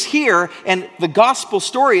king is here, and the gospel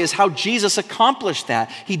story is how Jesus accomplished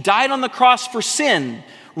that. He died on the cross for sin,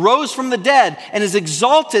 rose from the dead, and is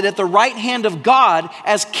exalted at the right hand of God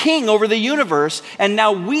as king over the universe. And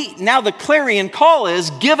now the clarion call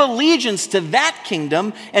is, give allegiance to that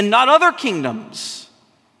kingdom and not other kingdoms.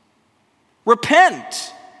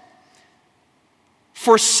 Repent.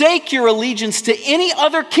 Forsake your allegiance to any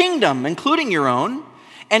other kingdom, including your own,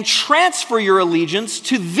 and transfer your allegiance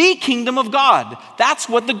to the kingdom of God. That's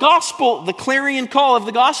what the gospel, the clarion call of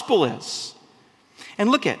the gospel is. And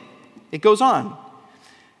look at, it goes on.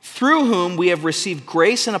 Through whom we have received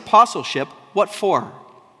grace and apostleship. What for?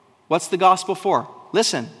 What's the gospel for?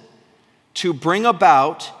 Listen. To bring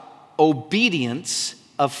about obedience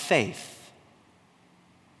of faith.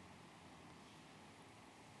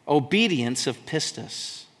 Obedience of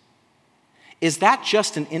pistis. Is that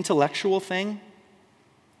just an intellectual thing?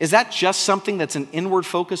 Is that just something that's an inward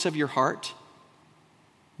focus of your heart?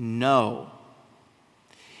 No.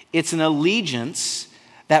 It's an allegiance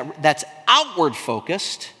that's outward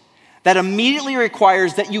focused, that immediately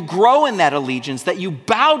requires that you grow in that allegiance, that you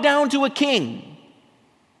bow down to a king.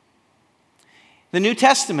 The New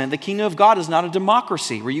Testament, the kingdom of God is not a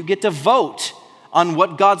democracy where you get to vote on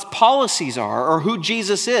what God's policies are or who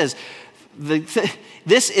Jesus is.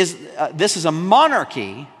 This is a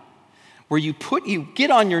monarchy where you get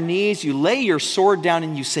on your knees, you lay your sword down,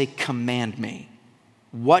 and you say, "Command me.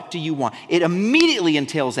 What do you want?" It immediately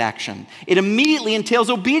entails action. It immediately entails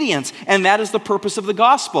obedience, and that is the purpose of the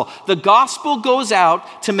gospel. The gospel goes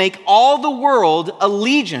out to make all the world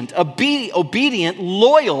allegiant, obedient,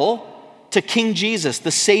 loyal to King Jesus,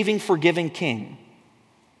 the saving, forgiving King.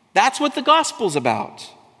 That's what the gospel's about.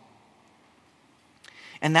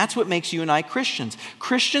 And that's what makes you and I Christians.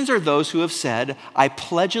 Christians are those who have said, "I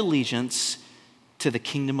pledge allegiance to the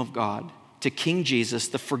kingdom of God, to King Jesus,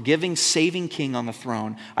 the forgiving, saving King on the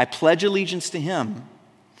throne. I pledge allegiance to him.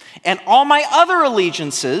 And all my other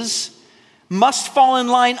allegiances must fall in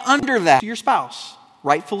line under that." To your spouse,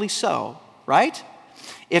 rightfully so, right?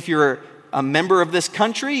 If you're a member of this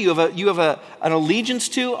country, you have an allegiance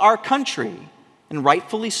to our country, and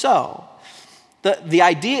rightfully so. The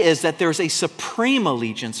idea is that there's a supreme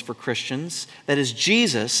allegiance for Christians, that is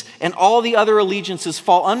Jesus, and all the other allegiances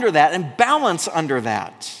fall under that and balance under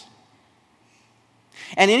that.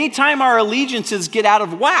 And anytime our allegiances get out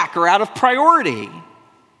of whack or out of priority,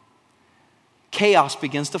 chaos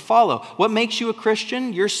begins to follow. What makes you a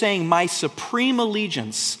Christian? You're saying my supreme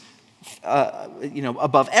allegiance,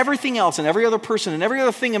 above everything else and every other person and every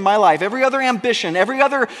other thing in my life, every other ambition, every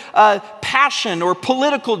other passion or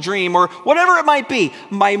political dream or whatever it might be,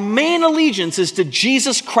 my main allegiance is to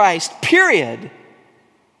Jesus Christ, period.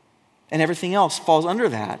 And everything else falls under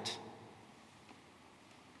that.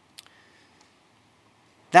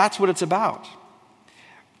 That's what it's about.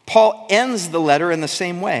 Paul ends the letter in the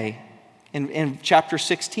same way. In chapter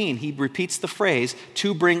 16, he repeats the phrase,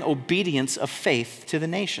 "to bring obedience of faith to the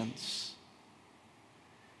nations."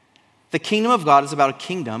 The kingdom of God is about a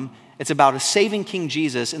kingdom. It's about a saving King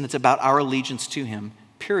Jesus, and it's about our allegiance to him,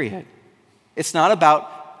 period. It's not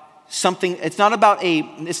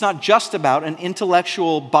just about an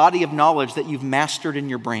intellectual body of knowledge that you've mastered in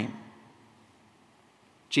your brain.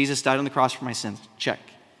 Jesus died on the cross for my sins. Check.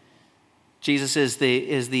 Jesus is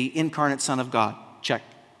the incarnate Son of God. Check.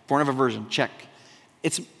 Born of a virgin. Check.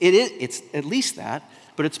 It's at least that,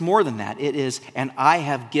 but it's more than that. It is, and I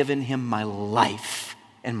have given him my life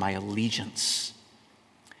and my allegiance.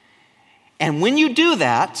 And when you do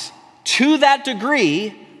that, to that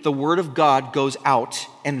degree, the Word of God goes out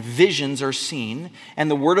and visions are seen, and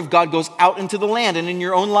the Word of God goes out into the land and in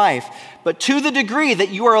your own life. But to the degree that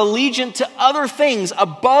you are allegiant to other things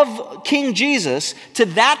above King Jesus, to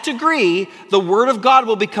that degree, the Word of God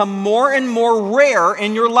will become more and more rare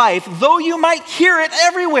in your life, though you might hear it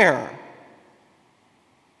everywhere.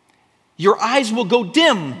 Your eyes will go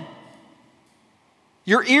dim.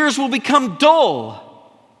 Your ears will become dull.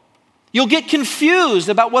 You'll get confused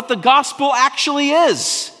about what the gospel actually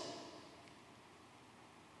is.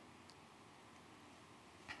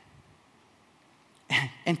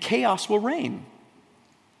 And chaos will reign.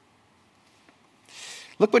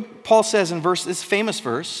 Look what Paul says in this famous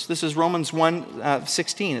verse. This is Romans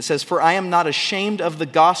 1:16. It says, "For I am not ashamed of the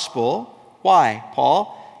gospel." Why,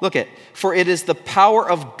 Paul? Look at, "for it is the power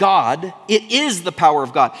of God." It is the power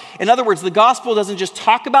of God. In other words, the gospel doesn't just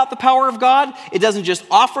talk about the power of God. It doesn't just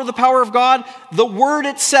offer the power of God. The word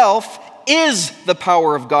itself is the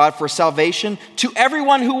power of God for salvation to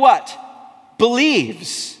everyone who what?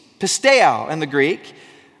 Believes. Pisteo in the Greek,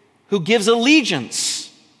 who gives allegiance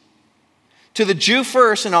to the Jew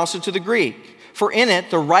first and also to the Greek. For in it,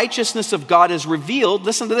 the righteousness of God is revealed.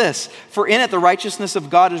 Listen to this. For in it, the righteousness of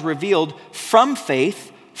God is revealed from faith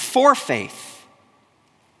for faith.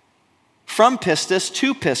 From pistis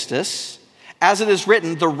to pistis, as it is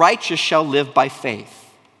written, "The righteous shall live by faith."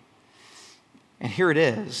 And here it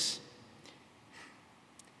is.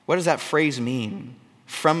 What does that phrase mean?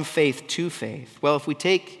 From faith to faith. Well, if we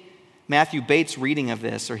take Matthew Bates' reading of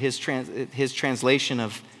this, or his translation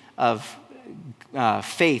of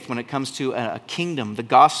faith when it comes to a kingdom, the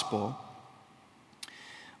gospel,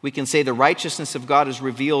 we can say the righteousness of God is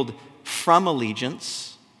revealed from allegiance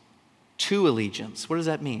to allegiance. What does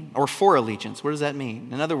that mean? Or for allegiance. What does that mean?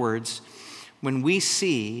 In other words, when we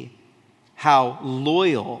see how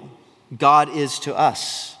loyal God is to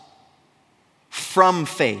us from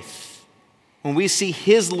faith, when we see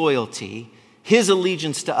his loyalty, his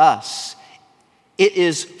allegiance to us, it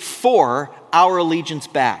is for our allegiance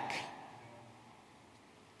back.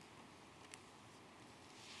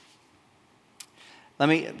 Let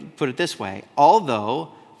me put it this way.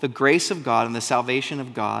 Although the grace of God and the salvation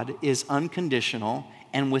of God is unconditional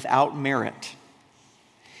and without merit,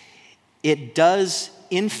 it does,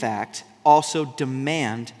 in fact, also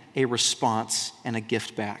demand a response and a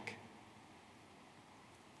gift back.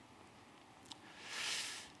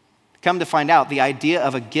 Come to find out, the idea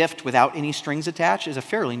of a gift without any strings attached is a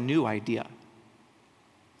fairly new idea.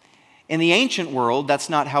 In the ancient world, that's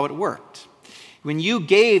not how it worked. When you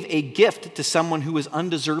gave a gift to someone who was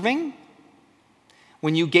undeserving,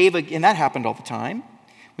 and that happened all the time,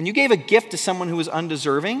 when you gave a gift to someone who was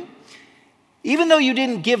undeserving, even though you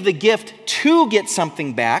didn't give the gift to get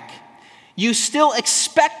something back, you still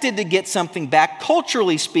expected to get something back.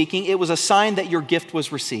 Culturally speaking, it was a sign that your gift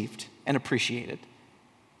was received and appreciated.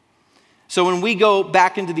 So when we go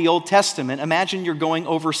back into the Old Testament, imagine you're going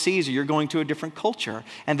overseas or you're going to a different culture,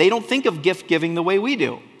 and they don't think of gift giving the way we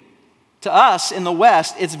do. To us in the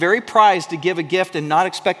West, it's very prized to give a gift and not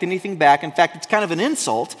expect anything back. In fact, it's kind of an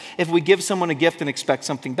insult if we give someone a gift and expect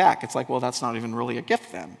something back. It's like, well, that's not even really a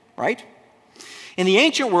gift then, right? In the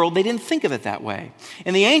ancient world, they didn't think of it that way.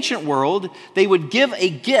 In the ancient world, they would give a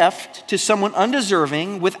gift to someone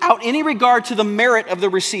undeserving without any regard to the merit of the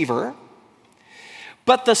receiver.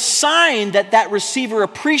 But the sign that that receiver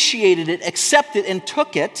appreciated it, accepted, and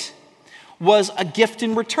took it was a gift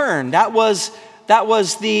in return. That was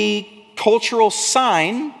the cultural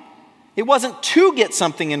sign. It wasn't to get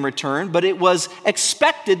something in return, but it was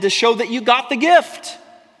expected to show that you got the gift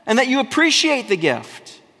and that you appreciate the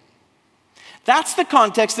gift. That's the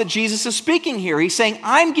context that Jesus is speaking here. He's saying,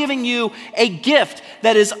 I'm giving you a gift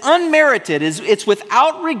that is unmerited. It's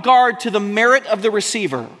without regard to the merit of the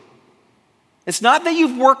receiver. It's not that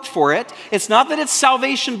you've worked for it. It's not that it's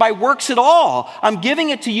salvation by works at all. I'm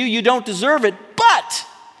giving it to you. You don't deserve it. But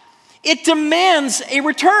it demands a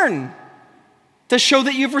return to show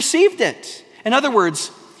that you've received it. In other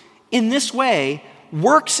words, in this way,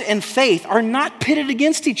 works and faith are not pitted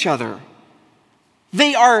against each other.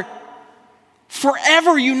 They are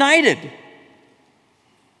forever united.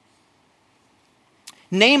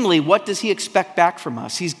 Namely, what does he expect back from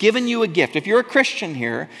us? He's given you a gift. If you're a Christian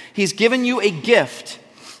here, he's given you a gift.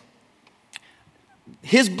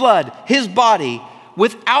 His blood, his body,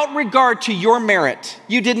 without regard to your merit.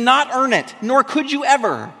 You did not earn it, nor could you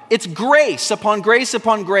ever. It's grace upon grace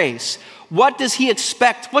upon grace. What does he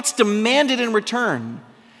expect? What's demanded in return?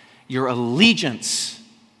 Your allegiance.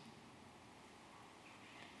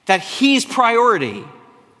 That he's priority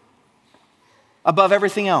above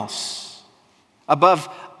everything else. Above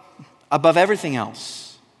everything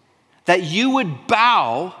else. That you would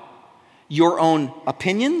bow your own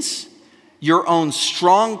opinions, your own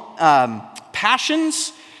strong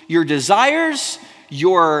passions, your desires,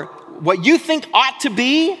 what you think ought to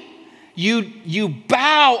be. You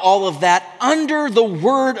bow all of that under the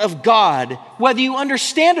word of God, whether you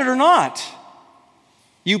understand it or not.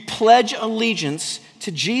 You pledge allegiance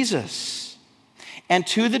to Jesus. And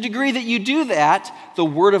to the degree that you do that, the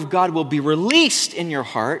word of God will be released in your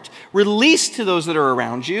heart, released to those that are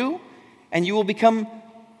around you, and you will become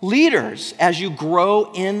leaders as you grow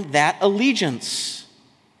in that allegiance.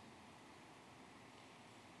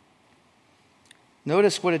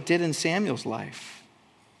 Notice what it did in Samuel's life.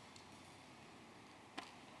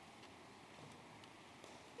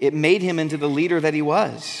 It made him into the leader that he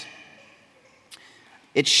was.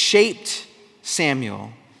 It shaped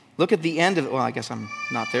Samuel. Look at the end of it. Well, I guess I'm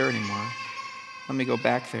not there anymore. Let me go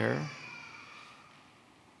back there.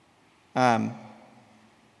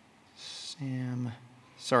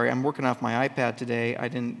 Sorry, I'm working off my iPad today. I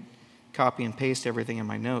didn't copy and paste everything in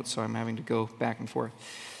my notes, so I'm having to go back and forth.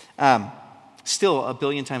 Still a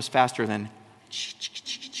billion times faster than,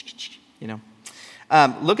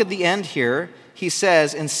 look at the end here. He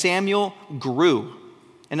says, and Samuel grew.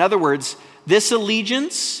 In other words, this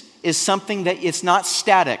allegiance is something that it's not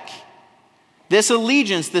static. This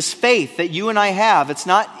allegiance, this faith that you and I have, it's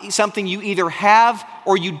not something you either have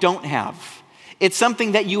or you don't have. It's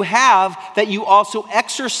something that you have that you also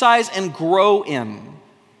exercise and grow in.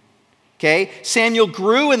 Okay? Samuel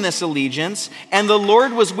grew in this allegiance, and the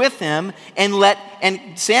Lord was with him, and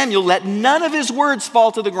Samuel let none of his words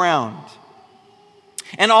fall to the ground.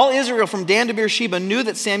 And all Israel from Dan to Beersheba knew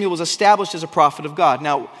that Samuel was established as a prophet of God.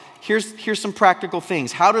 Now, here's some practical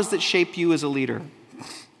things. How does it shape you as a leader?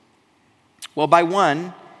 Well, by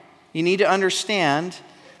one, you need to understand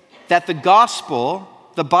that the gospel,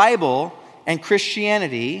 the Bible, and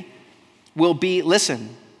Christianity will be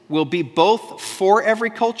both for every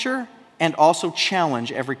culture and also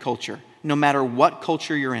challenge every culture, no matter what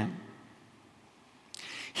culture you're in.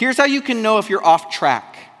 Here's how you can know if you're off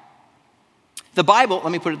track. The Bible,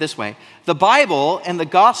 let me put it this way. The Bible and the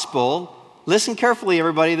gospel, listen carefully,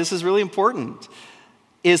 everybody, this is really important,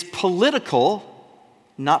 is political,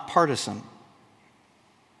 not partisan.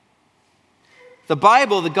 The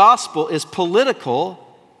Bible, the gospel, is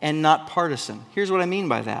political, and not partisan. Here's what I mean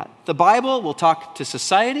by that. The Bible will talk to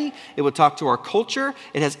society, it will talk to our culture,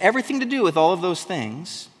 it has everything to do with all of those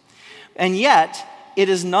things, and yet it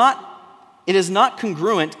is not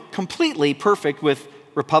congruent, completely perfect with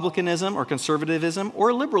republicanism or conservatism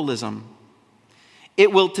or liberalism.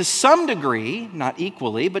 It will, to some degree, not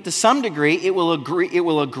equally, but to some degree, it will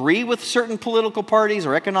agree with certain political parties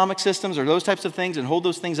or economic systems or those types of things and hold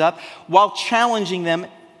those things up while challenging them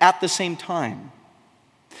at the same time.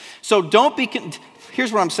 So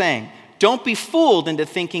here's what I'm saying. Don't be fooled into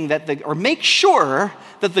thinking or make sure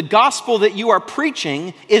that the gospel that you are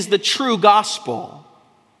preaching is the true gospel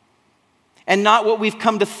and not what we've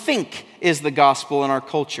come to think is the gospel in our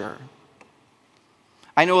culture.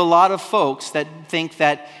 I know a lot of folks that think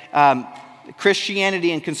that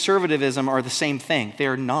Christianity and conservatism are the same thing. They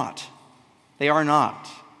are not. They are not.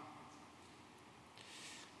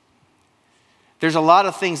 There's a lot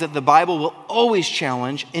of things that the Bible will always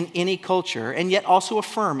challenge in any culture and yet also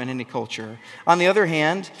affirm in any culture. On the other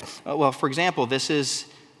hand, for example, this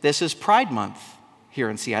is Pride Month here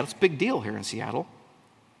in Seattle. It's a big deal here in Seattle.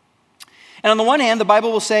 And on the one hand, the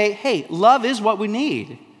Bible will say, hey, love is what we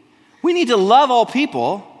need. We need to love all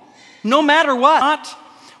people, no matter what.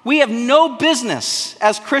 We have no business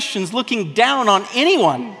as Christians looking down on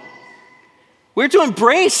anyone. We're to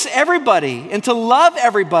embrace everybody and to love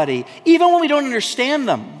everybody, even when we don't understand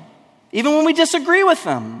them, even when we disagree with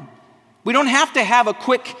them. We don't have to have a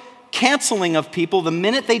quick canceling of people the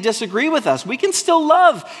minute they disagree with us. We can still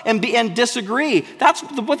love and disagree. That's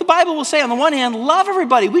what the Bible will say. On the one hand, love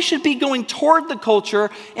everybody. We should be going toward the culture,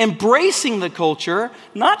 embracing the culture,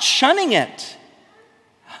 not shunning it.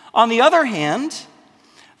 On the other hand,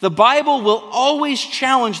 the Bible will always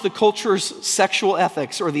challenge the culture's sexual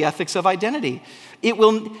ethics or the ethics of identity. It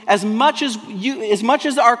will, as much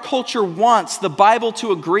as our culture wants the Bible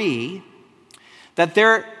to agree that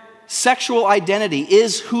their sexual identity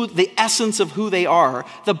is the essence of who they are,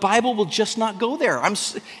 the Bible will just not go there.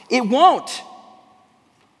 It won't.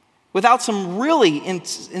 Without some really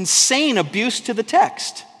insane abuse to the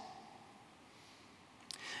text.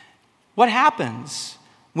 What happens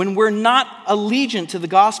when we're not allegiant to the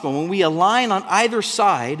gospel, when we align on either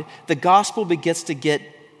side, the gospel begins to get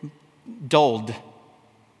dulled,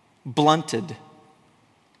 blunted.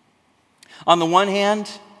 On the one hand,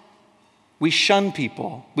 we shun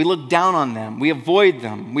people. We look down on them. We avoid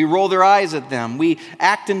them. We roll their eyes at them. We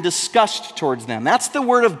act in disgust towards them. That's the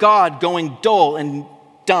word of God going dull and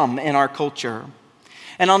dumb in our culture.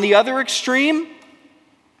 And on the other extreme,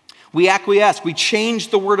 we acquiesce. We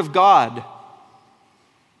change the word of God.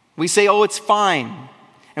 We say, oh, it's fine.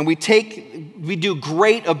 And we do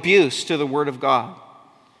great abuse to the word of God.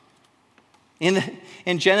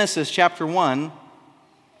 In Genesis chapter 1,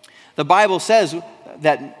 the Bible says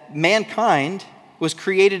that mankind was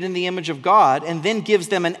created in the image of God and then gives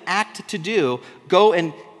them an act to do. Go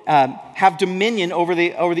and have dominion over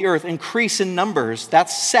the earth, increase in numbers.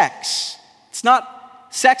 That's sex.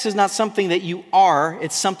 Sex is not something that you are,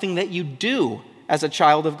 it's something that you do as a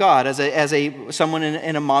child of God, as someone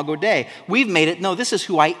in Imago Dei. We've made it, no, this is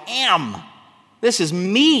who I am. This is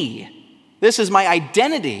me. This is my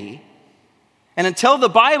identity. And until the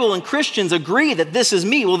Bible and Christians agree that this is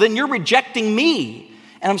me, well, then you're rejecting me.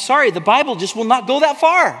 And I'm sorry, the Bible just will not go that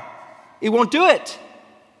far. It won't do it.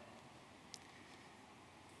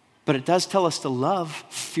 But it does tell us to love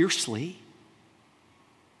fiercely.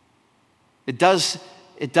 It does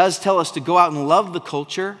tell us to go out and love the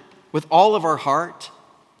culture with all of our heart,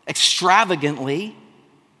 extravagantly,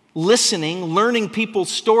 listening, learning people's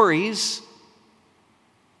stories,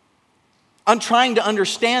 trying to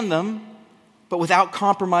understand them, but without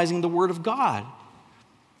compromising the Word of God.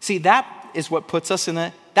 See, that is what puts us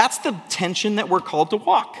that's the tension that we're called to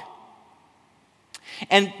walk.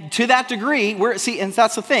 And to that degree, and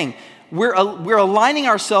that's the thing, we're aligning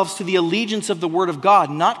ourselves to the allegiance of the Word of God,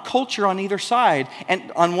 not culture on either side. And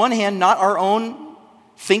on one hand, not our own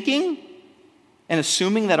thinking and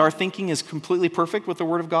assuming that our thinking is completely perfect with the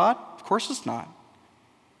Word of God. Of course it's not.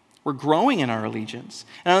 We're growing in our allegiance.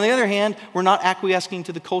 And on the other hand, we're not acquiescing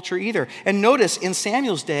to the culture either. And notice, in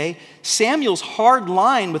Samuel's day, Samuel's hard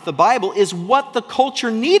line with the Bible is what the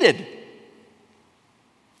culture needed.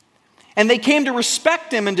 And they came to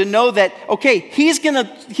respect him and to know that, okay, he's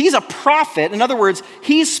a prophet. In other words,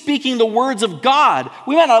 he's speaking the words of God.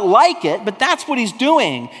 We might not like it, but that's what he's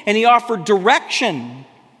doing. And he offered direction.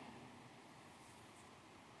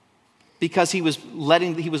 Because he was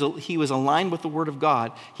aligned with the Word of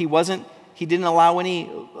God. He didn't allow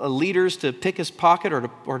any leaders to pick his pocket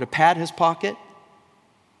or to pad his pocket.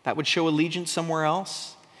 That would show allegiance somewhere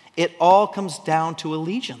else. It all comes down to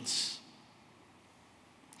allegiance.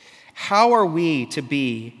 How are we to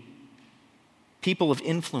be people of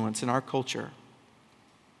influence in our culture?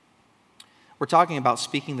 We're talking about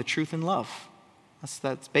speaking the truth in love.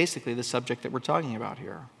 That's basically the subject that we're talking about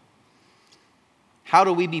here. How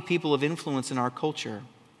do we be people of influence in our culture?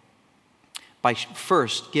 By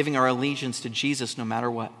first giving our allegiance to Jesus no matter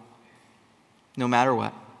what. No matter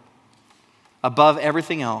what. Above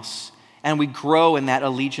everything else. And we grow in that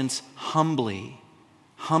allegiance humbly.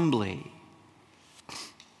 Humbly.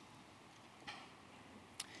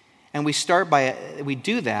 And we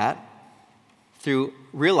do that through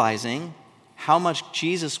realizing how much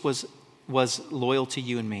Jesus was loyal to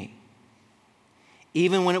you and me.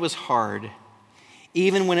 Even when it was hard,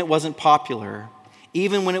 even when it wasn't popular,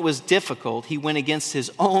 even when it was difficult, he went against his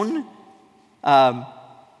own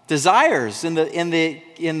desires. In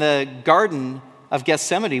the Garden of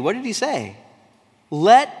Gethsemane, what did he say?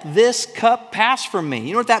 Let this cup pass from me.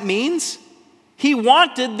 You know what that means? He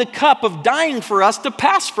wanted the cup of dying for us to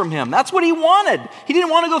pass from him. That's what he wanted. He didn't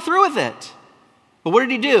want to go through with it. But what did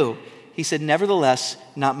he do? He said, nevertheless,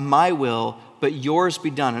 not my will, but yours be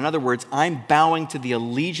done. In other words, I'm bowing to the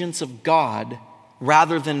allegiance of God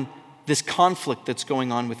rather than this conflict that's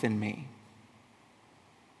going on within me.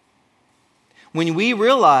 When we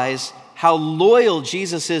realize how loyal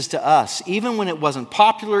Jesus is to us, even when it wasn't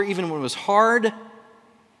popular, even when it was hard,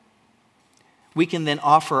 we can then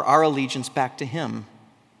offer our allegiance back to him.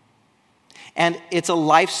 And it's a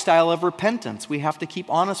lifestyle of repentance. We have to keep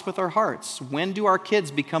honest with our hearts. When do our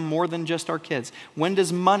kids become more than just our kids? When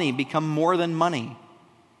does money become more than money?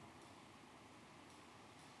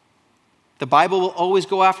 The Bible will always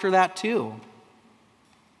go after that too.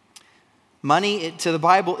 Money, to the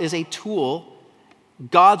Bible, is a tool,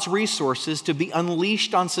 God's resources, to be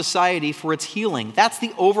unleashed on society for its healing. That's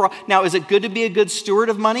the overall. Now, is it good to be a good steward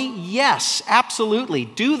of money? Yes, absolutely.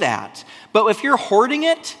 Do that. But if you're hoarding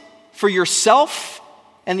it for yourself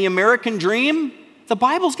and the American dream, the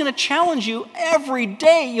Bible's going to challenge you every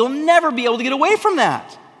day. You'll never be able to get away from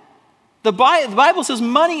that. The Bible says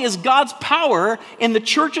money is God's power in the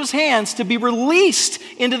church's hands to be released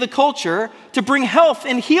into the culture to bring health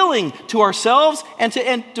and healing to ourselves and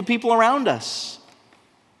to people around us.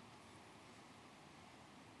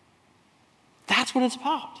 That's what it's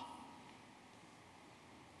about.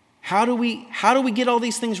 How do we get all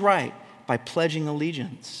these things right? By pledging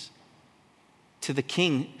allegiance to the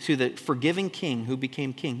King, to the forgiving King who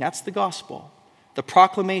became King. That's the gospel. The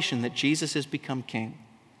proclamation that Jesus has become King.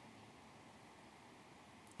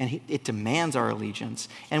 And it demands our allegiance.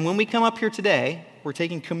 And when we come up here today, we're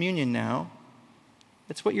taking communion now.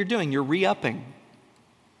 That's what you're doing. You're re-upping.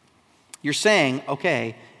 You're saying,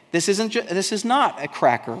 okay, this is not a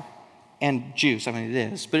cracker and juice. I mean,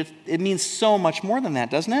 it is. But it means so much more than that,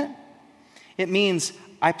 doesn't it? It means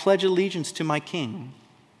I pledge allegiance to my King,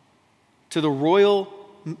 to the royal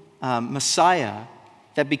Messiah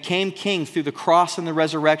that became King through the cross and the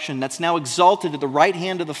resurrection, that's now exalted to the right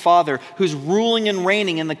hand of the Father, who's ruling and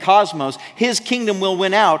reigning in the cosmos. His kingdom will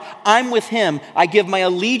win out. I'm with him. I give my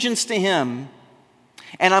allegiance to him.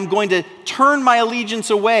 And I'm going to turn my allegiance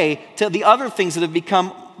away to the other things that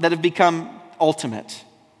have become ultimate.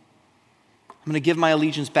 I'm going to give my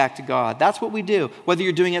allegiance back to God. That's what we do. Whether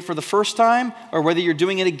you're doing it for the first time or whether you're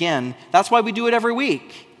doing it again, that's why we do it every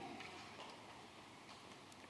week.